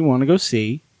movie you want to go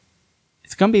see,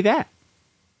 it's gonna be that.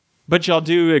 But y'all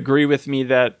do agree with me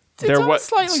that It's on a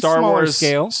slightly Star smaller Wars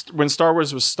scale. When Star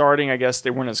Wars was starting, I guess they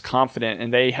weren't as confident,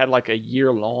 and they had like a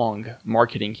year-long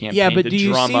marketing campaign. Yeah, but to do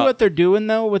you drum see up. what they're doing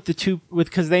though with the two?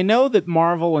 Because they know that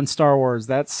Marvel and Star Wars,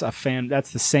 that's the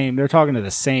same. They're talking to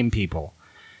the same people,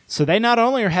 so they not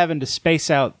only are having to space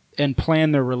out and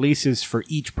plan their releases for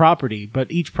each property, but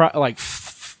each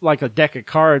like a deck of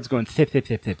cards going thip, thip,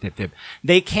 thip, thip, thip, thip.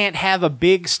 They can't have a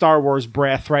big Star Wars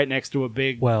breath right next to a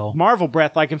big Marvel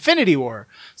breath like Infinity War.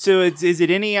 So is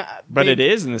it any? But it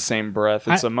is in the same breath.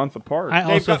 It's a month apart. I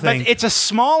also but think it's a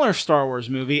smaller Star Wars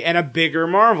movie and a bigger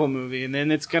Marvel movie, and then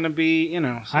it's going to be, so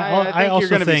I think also you're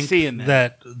going to be think seeing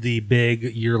that the big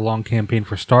year-long campaign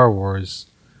for Star Wars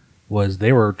was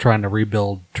they were trying to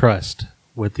rebuild trust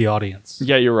with the audience.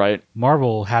 yeah, you're right.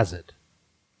 Marvel has it.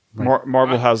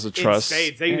 Marvel has the In trust.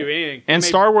 spades, they can do anything. And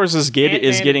Star Wars is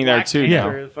getting there too. Yeah.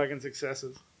 Now. Fucking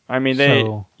successes. I mean,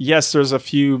 So- yes, there's a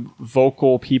few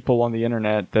vocal people on the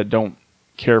internet that don't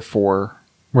care for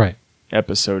Right.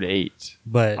 Episode 8.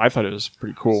 But I thought it was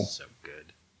pretty cool. So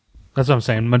good. that's what I'm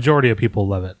saying. Majority of people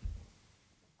love it.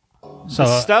 So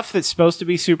The stuff that's supposed to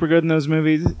be super good in those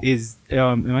movies is.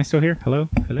 Am I still here? Hello.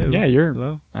 Yeah, you're.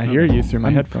 Hello. I hear you through my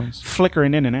I'm headphones.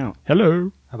 flickering in and out.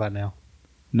 Hello. how about now?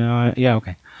 No. Yeah.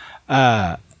 Okay.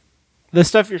 The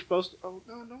stuff you're supposed to. Oh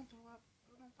no! Don't throw up!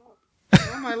 Don't throw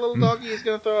up! Oh, my little doggy is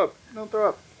gonna throw up! Don't throw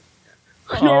up!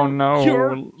 Oh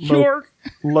no,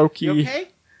 Loki. You okay?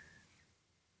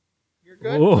 You're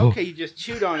good. Whoa. Okay, you just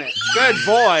chewed on it. Good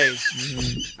boy.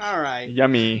 All right.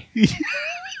 Yummy.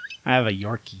 I have a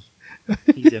Yorkie.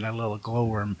 He's in a little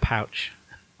glowworm pouch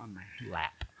on my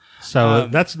lap. So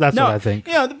that's No, what I think.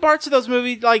 The parts of those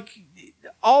movies, like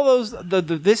all those,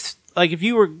 this, like if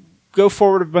you were go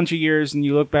forward a bunch of years and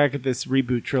you look back at this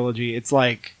reboot trilogy, it's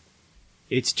like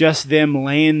it's just them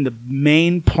laying the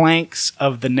main planks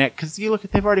of the neck. Because you look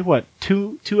at, they've already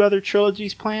two other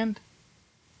trilogies planned.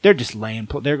 They're just laying.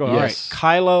 They're going Yes. all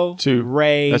right. Kylo, Two.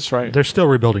 Rey. That's right. They're still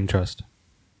rebuilding trust.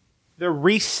 They're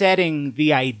resetting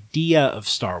the idea of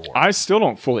Star Wars. I still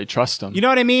don't fully trust them. You know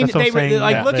what I mean? That's what I'm saying,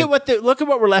 yeah. Look at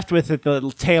what we're left with at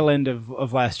the tail end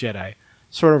of Last Jedi.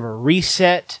 Sort of a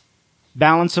reset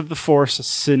balance of the Force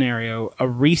scenario, a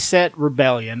reset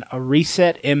rebellion, a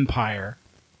reset empire,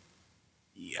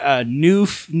 a new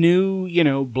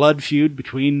blood feud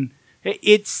between.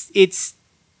 It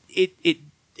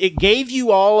gave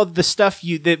you all of the stuff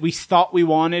that we thought we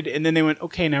wanted, and then they went,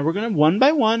 okay, now we're gonna one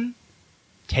by one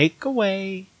take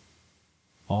away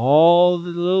all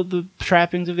the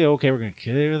trappings of we're gonna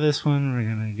get rid of this one, we're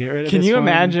gonna get rid of Can this you one,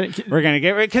 imagine? we're gonna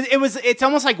get rid, because it's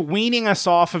almost like weaning us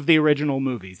off of the original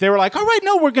movies. They were like, all right,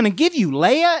 no, we're gonna give you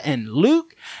Leia and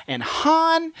Luke and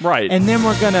Han, Right. and then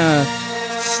we're gonna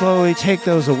slowly take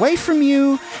those away from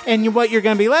you, and what you're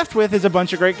gonna be left with is a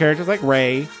bunch of great characters like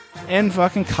Rey and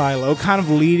fucking Kylo, kind of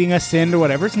leading us into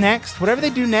whatever's next, whatever they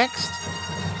do next.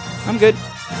 I'm good.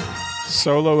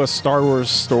 Solo, a Star Wars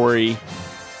story.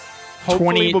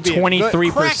 Hopefully we'll be a good,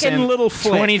 23%. cracking little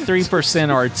flick. 23%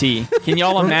 RT. Can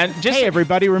y'all imagine? Hey,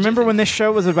 everybody, remember when this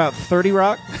show was about 30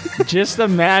 Rock? Just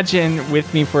imagine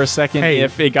with me for a second Hey.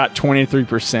 if it got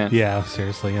 23%. Yeah,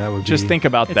 seriously, that would Just be. think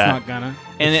about It's that. not gonna.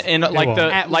 And like won't.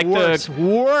 the At like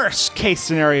worst case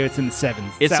scenario, it's in the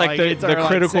sevens. it's like the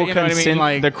critical you know what I mean?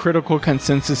 Like, the critical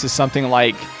consensus is something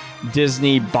like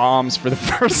Disney bombs for the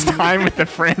first time with the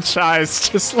franchise.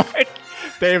 Just like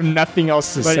they have nothing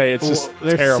else to say. It's just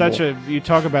there's terrible. you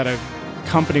talk about a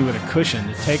company with a cushion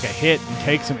to take a hit and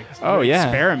take some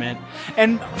experiment.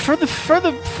 And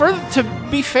to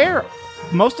be fair,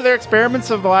 most of their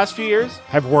experiments of the last few years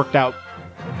have worked out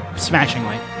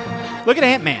smashingly. Look at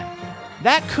Ant-Man.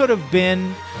 That could have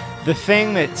been the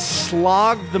thing that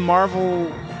slogged the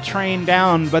Marvel train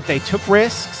down, but they took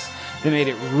risks. They made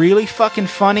it really fucking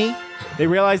funny. They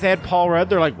realized they had Paul Rudd.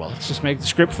 They're like, well, let's just make the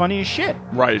script funny as shit.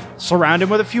 Right. Surround him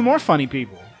with a few more funny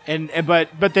people,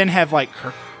 but then have like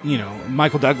Kirk,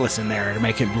 Michael Douglas in there to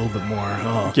make it a little bit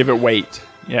more. Give it weight.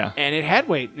 Yeah. And it had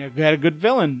weight. It had a good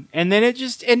villain, and then it's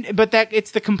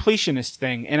the completionist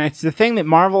thing, and it's the thing that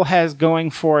Marvel has going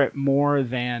for it more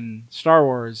than Star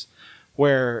Wars,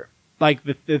 where like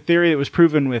the theory that was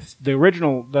proven with the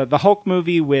original the Hulk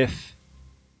movie with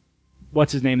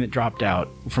what's his name that dropped out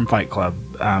from Fight Club.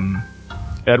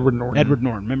 Edward Norton.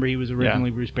 Remember, he was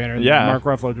originally Bruce Banner. And Yeah. Mark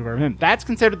Ruffalo took over him. That's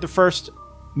considered the first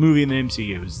movie in the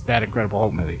MCU. Is that Incredible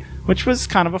Hulk movie, which was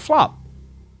kind of a flop.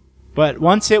 But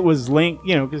once it was linked,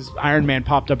 because Iron Man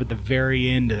popped up at the very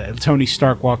end of that. Tony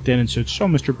Stark walked in and said, "So,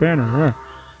 Mr. Banner."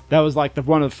 That was like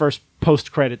one of the first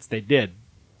post credits they did.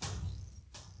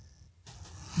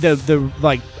 The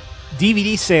like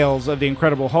DVD sales of the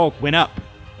Incredible Hulk went up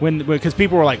because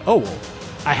people were like, "Oh, well,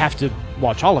 I have to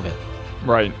watch all of it.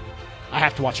 Right. I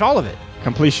have to watch all of it.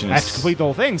 Completionist. I have to complete the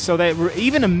whole thing." So that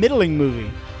even a middling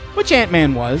movie, which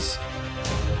Ant-Man was,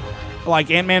 like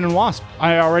Ant-Man and Wasp,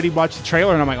 I already watched the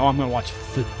trailer and I'm like, oh, I'm going to watch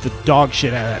the dog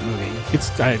shit out of that movie.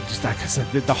 It's like I said,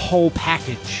 the whole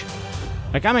package.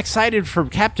 Like, I'm excited for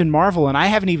Captain Marvel and I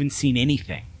haven't even seen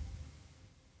anything.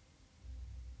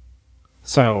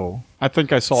 So I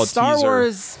think I saw a Star teaser.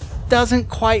 Wars doesn't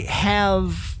quite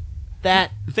have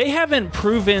that. They haven't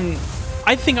proven.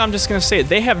 I think I'm just going to say it.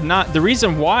 They have not. The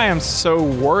reason why I'm so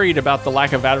worried about the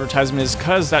lack of advertisement is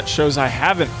because that shows I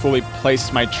haven't fully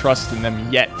placed my trust in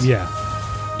them yet. Yeah.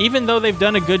 Even though they've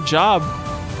done a good job,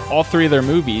 all three of their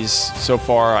movies so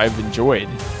far I've enjoyed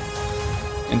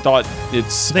and thought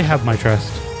it's They have my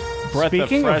trust. breath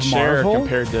Speaking of of fresh air Marvel-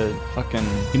 compared to fucking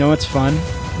You know what's fun?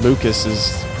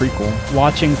 Lucas's prequel.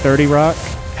 Watching 30 Rock,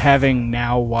 having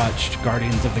now watched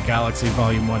Guardians of the Galaxy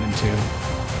Volume 1 and 2.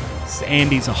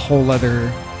 Andy's a whole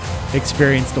other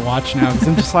experience to watch now because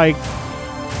I'm just like,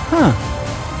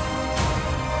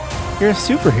 you're a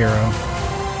superhero.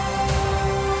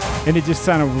 And it just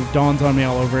kind of dawns on me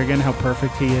all over again how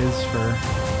perfect he is for,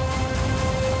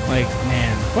 like,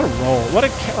 man, what a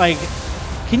role.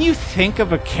 Can you think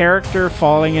of a character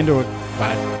falling into a,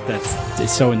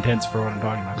 it's so intense for what I'm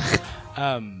talking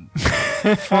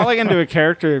about. Falling into a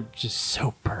character just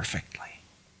so perfectly.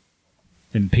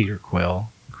 Then Peter Quill,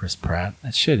 Chris Pratt,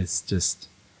 that shit is just,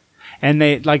 and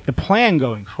they like the plan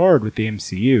going forward with the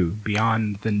MCU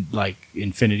beyond the like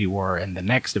Infinity War and the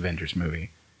next Avengers movie,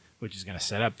 which is going to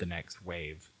set up the next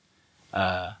wave,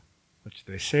 which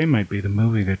they say might be the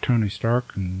movie that Tony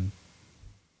Stark and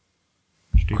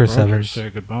Steve Chris Rogers Evans. say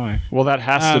goodbye. Well, that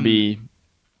has to be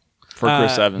for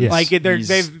Chris Evans. yes. Like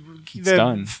He's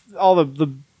done. all the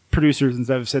producers and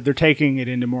stuff have said they're taking it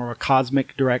into more of a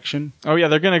cosmic direction. Oh yeah,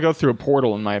 they're gonna go through a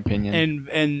portal, in my opinion.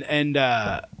 And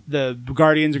the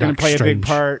Guardians are going to Doctor play a big Strange.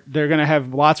 part. They're going to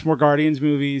have lots more Guardians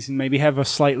movies and maybe have a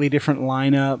slightly different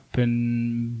lineup.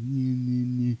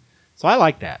 And so I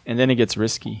like that. And then it gets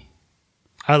risky.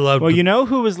 I love. Well, you know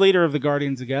who was leader of the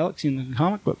Guardians of the Galaxy in the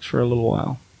comic books for a little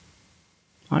while?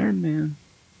 Iron Man.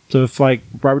 So if like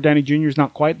Robert Downey Jr. is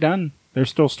not quite done, there's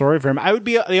still a story for him. I would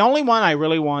be the only one I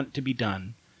really want to be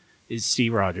done is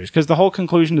Steve Rogers, because the whole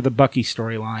conclusion to the Bucky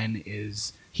storyline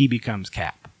is he becomes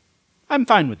Cap. I'm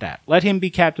fine with that. Let him be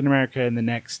Captain America in the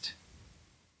next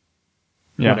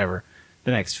the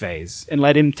next phase, and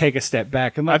let him take a step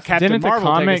back and let Captain Didn't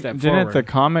Marvel take a step didn't forward. the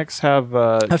comics have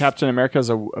Captain America as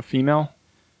a female?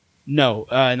 No,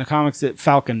 in the comics,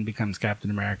 Falcon becomes Captain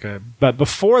America. But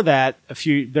before that,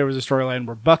 there was a storyline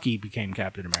where Bucky became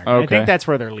Captain America. I Okay. think that's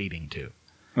where they're leading to.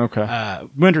 Okay.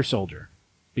 Winter Soldier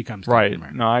becomes Captain Right.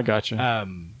 America. No, I got you.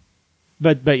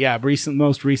 But yeah,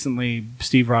 most recently,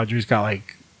 Steve Rogers got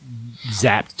like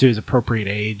zapped to his appropriate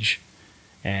age,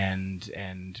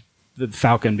 and the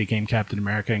Falcon became Captain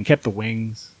America and kept the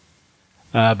wings.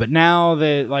 But now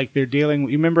that they're dealing,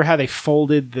 you remember how they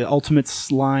folded the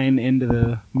Ultimates line into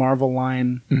the Marvel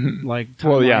line, like timelines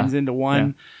Well, yeah. into one.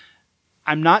 Yeah.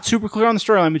 I'm not super clear on the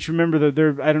storyline, but you remember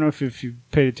that I don't know if you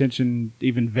paid attention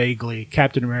even vaguely.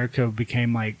 Captain America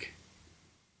became like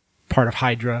part of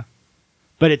Hydra,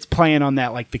 but it's playing on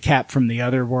that like the Cap from the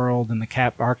other world and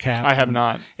our Cap. I have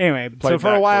not. Anyway, so played for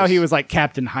a that while close. he was like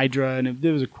Captain Hydra, and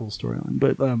it was a cool storyline.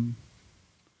 But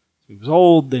he was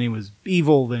old, then he was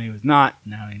evil, then he was not.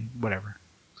 Now whatever.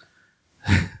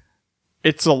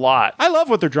 It's a lot. I love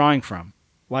what they're drawing from.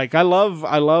 Like I love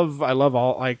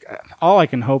all all I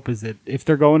can hope is that if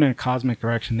they're going in a cosmic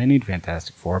direction, they need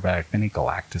Fantastic Four back, they need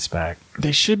Galactus back.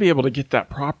 They should be able to get that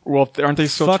prop. Well, aren't they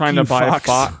still Fuck trying you, to buy Fox.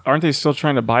 Fox? Aren't they still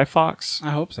trying to buy Fox? I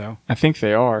hope so. I think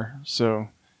they are. So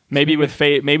Maybe with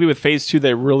Phase 2,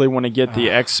 they really want to get the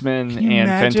X-Men and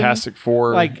imagine? Fantastic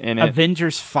Four Like in it.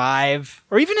 Avengers 5,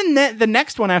 or even in the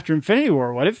next one after Infinity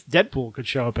War. What if Deadpool could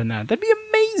show up in that? That'd be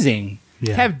amazing.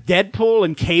 Yeah. Have Deadpool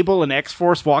and Cable and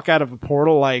X-Force walk out of a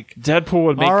portal like, Deadpool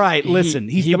would make. all right, listen,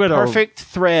 he's the would, perfect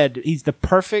thread. He's the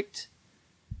perfect.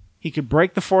 He could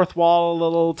break the fourth wall a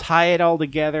little, tie it all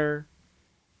together.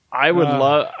 I would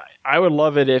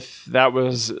love it if that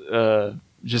was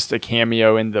just a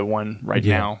cameo in the one right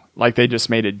Yeah. now. Like they just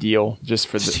made a deal just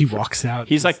for He the. walks out.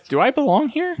 He's like, "Do I belong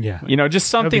here?" Yeah. You know, just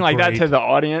something be like that great. to the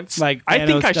audience. like I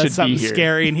think Thanos I does should be something here.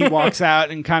 scary, and he walks out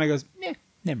and kind of goes,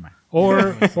 never mind.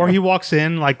 Or he walks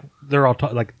in like they're all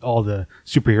like all the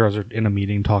superheroes are in a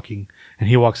meeting talking, and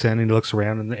he walks in and he looks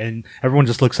around and everyone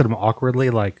just looks at him awkwardly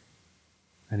like,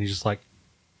 and he just like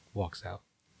walks out.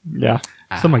 Yeah.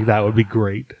 Something like that would be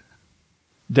great.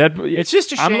 Deadpool. It's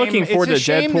just a shame. I'm looking forward to it's a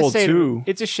shame Deadpool state of- 2.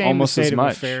 It's a shame almost the as state of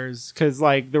much. affairs because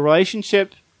like the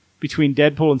relationship between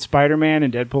Deadpool and Spider-Man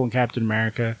and Deadpool and Captain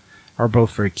America are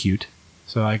both very cute.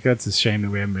 So like that's a shame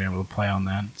that we haven't been able to play on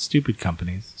that. Stupid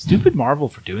companies, stupid Marvel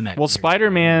for doing that. Well,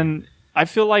 Spider-Man, I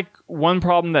feel like one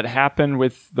problem that happened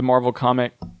with the Marvel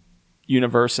comic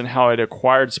universe and how it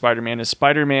acquired Spider-Man is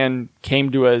Spider-Man came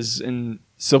to us in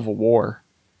Civil War.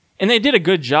 And they did a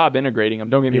good job integrating him,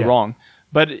 don't get me Yeah. wrong.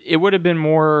 But it would have been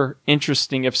more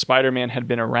interesting if Spider-Man had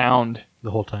been around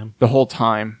The whole time. the whole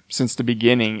time since the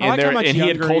beginning. I like how much and he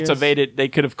had younger he is. cultivated they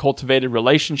could have cultivated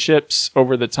relationships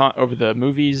over the time over the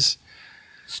movies.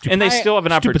 And they still have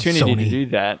an stupid opportunity to Sony. do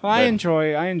that. I but-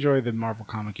 enjoy the Marvel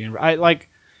comic universe. I like.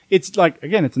 It's like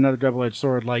again, it's another double-edged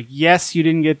sword. Like, yes, you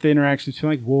didn't get the interactions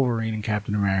between like Wolverine and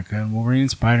Captain America, and Wolverine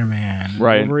and Spider-Man, and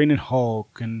Right. Wolverine and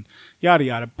Hulk, and yada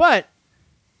yada. But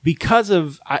because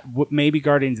of what maybe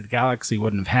Guardians of the Galaxy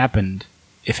wouldn't have happened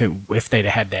if they'd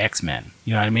had the X-Men.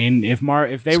 You know what I mean? If they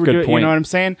a were good doing, you point. know what I'm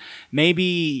saying?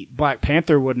 Maybe Black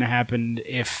Panther wouldn't have happened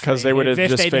if 'Cause they would have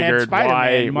if just they'd had figured,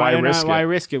 Spider-Man. why not- risk it? Why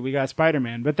risk it? We got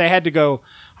Spider-Man, but they had to go.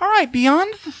 All right,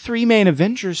 beyond the three main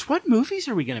Avengers, what movies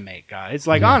are we gonna make, guys?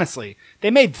 Like honestly, they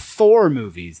made Thor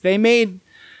movies. They made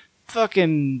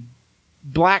fucking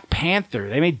Black Panther.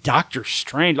 They made Doctor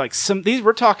Strange. Like these,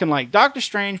 we're talking like Doctor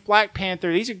Strange, Black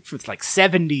Panther. These are it's like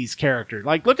 70s characters.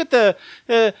 Like look at the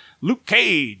Luke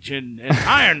Cage and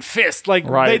Iron Fist. Like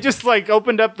Right. they just like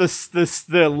opened up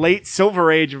the late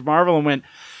Silver Age of Marvel and went,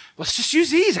 let's just use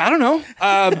these. I don't know.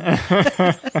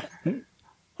 I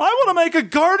want to make a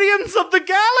Guardians of the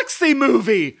Galaxy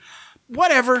movie.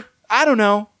 Whatever. I don't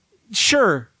know.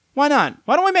 Sure. Why not?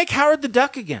 Why don't we make Howard the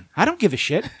Duck again? I don't give a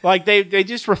shit. Like they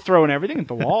just were throwing everything at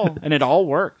the wall, and it all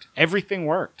worked. Everything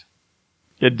worked.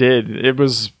 It did. It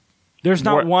was There's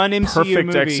not one MCU perfect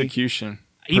movie. execution.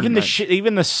 Even pretty much.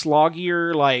 even the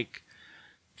sloggier like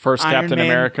First Iron Captain Man-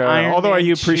 America. Iron Although Man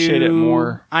you appreciate 2, it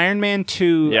more. Iron Man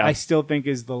 2, Yeah. I still think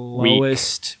is the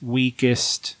lowest,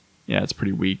 weakest, Yeah, it's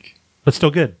pretty weak. But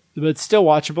still good. but still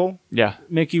watchable. Yeah.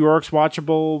 Mickey Rourke's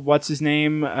watchable. What's his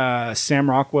name? Sam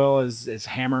Rockwell is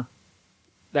Hammer.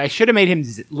 I should have made him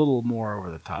a little more over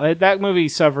the top. That movie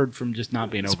suffered from just not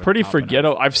being It's over pretty the top enough.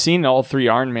 forgettable. I've seen all three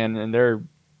Iron Man, and they're.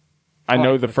 I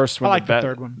know like the first one. I like the bet-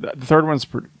 third one. The third one's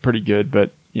pretty good,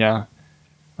 but yeah.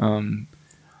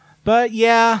 But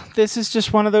yeah, this is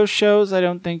just one of those shows I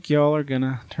don't think y'all are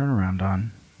gonna turn around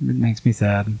on. It makes me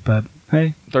sad, but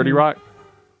hey, 30 Rock.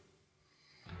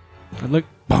 I look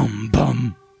bum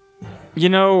bum You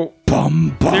know,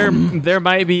 bum bum. there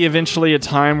might be eventually a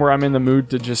time where I'm in the mood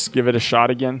to just give it a shot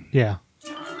again. Yeah.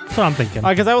 That's what I'm thinking.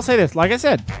 Because I will say this, like I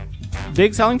said,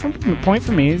 big selling point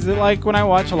for me is that like when I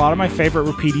watch a lot of my favorite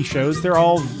repeaty shows,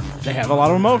 they have a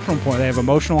lot of emotional points. They have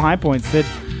emotional high points that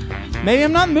maybe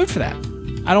I'm not in the mood for that.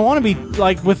 I don't want to be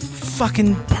like with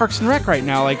fucking Parks and Rec right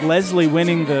now, like Leslie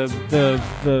winning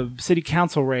the city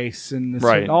council race and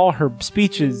Right. all her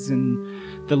speeches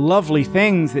and the lovely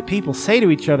things that people say to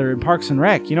each other in Parks and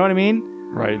Rec. You know what I mean?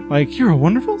 Right. Like, you're a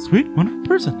wonderful, sweet, wonderful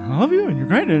person. I love you, and you're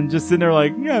great. And just sitting there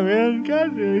like, yeah, man,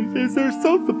 God, they're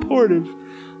so supportive.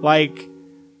 Like,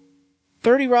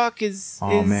 30 Rock is...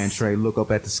 Oh is- man, Trey, look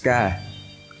up at the sky.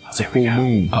 It's a full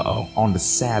moon. On the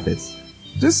Sabbath.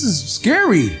 This is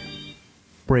scary.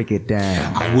 Break it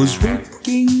down. I was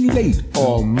working late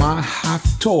on my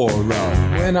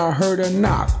Haftorah when I heard a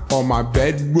knock on my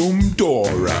bedroom door.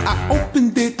 I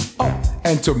opened it up,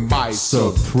 and to my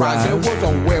surprise, there was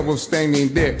a werewolf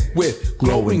standing there with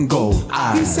glowing gold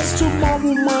eyes. He says, tomorrow,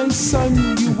 my son,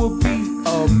 you will be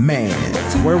a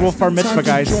man. Werewolf bar mitzvah,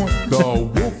 guys.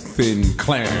 The wolf Pippin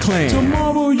clan.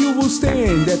 Tomorrow you will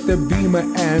stand at the beamer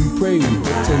and pray.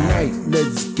 But tonight,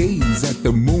 let's gaze at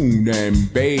the moon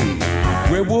and bathe.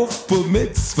 Werewolf for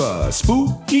mitzvah,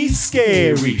 spooky,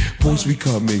 scary. Boys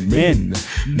becoming men,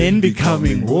 men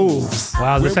becoming wolves.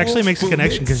 Wow, this actually makes a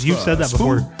connection because you've said that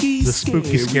before. The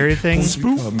spooky, scary thing.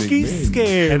 Spooky,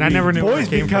 scary. And I never knew where boys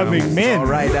it came becoming from. men. All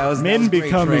right, that was men great,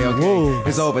 becoming Trey. Okay, wolves.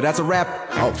 it's over. That's a wrap.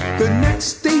 Oh. The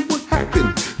next day, what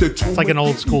happened? It's like an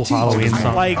old school Halloween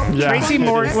song. Like Tracy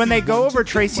Morgan, when they go over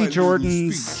Tracy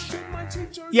Jordan's,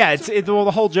 well,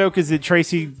 the whole joke is that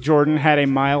Tracy Jordan had a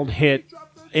mild hit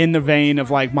in the vein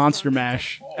of like Monster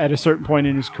Mash at a certain point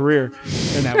in his career,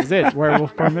 and that was it.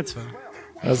 Werewolf Bar Mitzvah.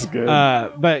 That's good.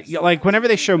 But like whenever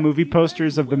they show movie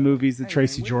posters of the movies that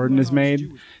Tracy Jordan has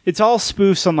made, it's all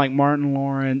spoofs on like Martin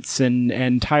Lawrence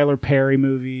and Tyler Perry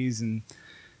movies, and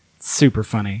it's super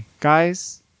funny,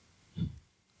 guys.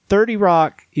 30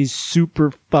 Rock is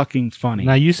super fucking funny.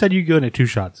 Now, you said you go into 2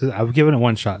 shots. I've given it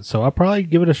 1 shot, so I'll probably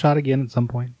give it a shot again at some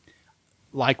point.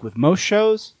 Like with most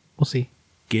shows, We'll see.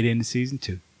 get into season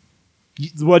 2.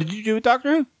 What did you do with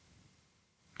Doctor Who?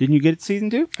 Didn't you get it season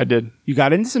 2? I did. You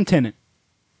got into some Tenet.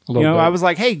 A little You know, bit. I was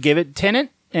like, hey, give it Tenet,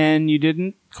 and you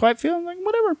didn't quite feel like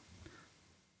whatever.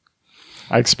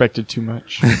 I expected too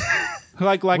much.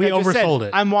 Like We I just oversold said,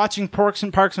 it. I'm watching Porks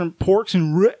and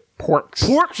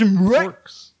Rec.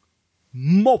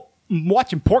 I'm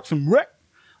watching Porks and Rec.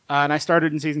 And I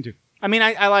started in season 2. I mean,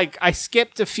 I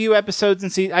skipped a few episodes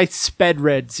and I sped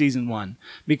read season 1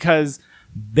 because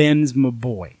Ben's my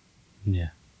boy. Yeah.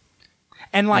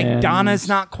 And like And- Donna's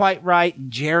not quite right,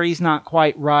 and Jerry's not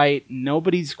quite right, and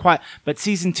nobody's quite. But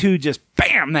season 2 just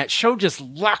bam, that show just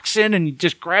locks in and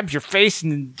just grabs your face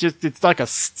and just it's like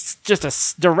just a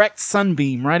direct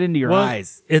sunbeam right into your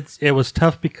eyes. It was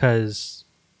tough because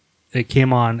it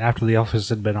came on after The Office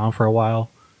had been on for a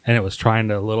while, and it was trying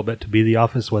to a little bit to be The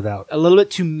Office without. A little bit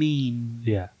too mean.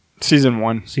 Yeah. Season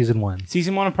 1. Season 1.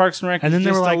 Season 1 of Parks and Rec, And then is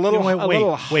they were just like, a little, you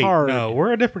know, wait, hard. no,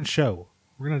 we're a different show.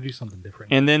 We're gonna do something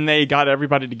different. And then they got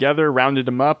everybody together, rounded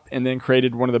them up, and then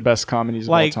created one of the best comedies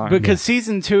Like of all time. because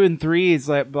season 2 and 3 is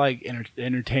like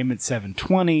Entertainment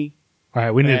 720. All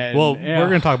right, we need. And, Well, yeah. we're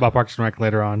gonna talk about Parks and Rec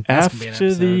later on. That's gonna be an After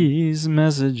episode. these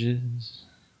messages.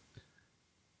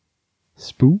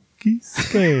 Spooky,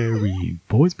 scary,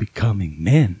 boys becoming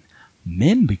men,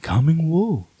 men becoming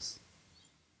wolves.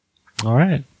 All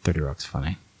right. 30 Rock's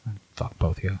funny. Fuck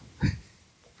both of you.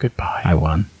 Goodbye. I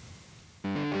won.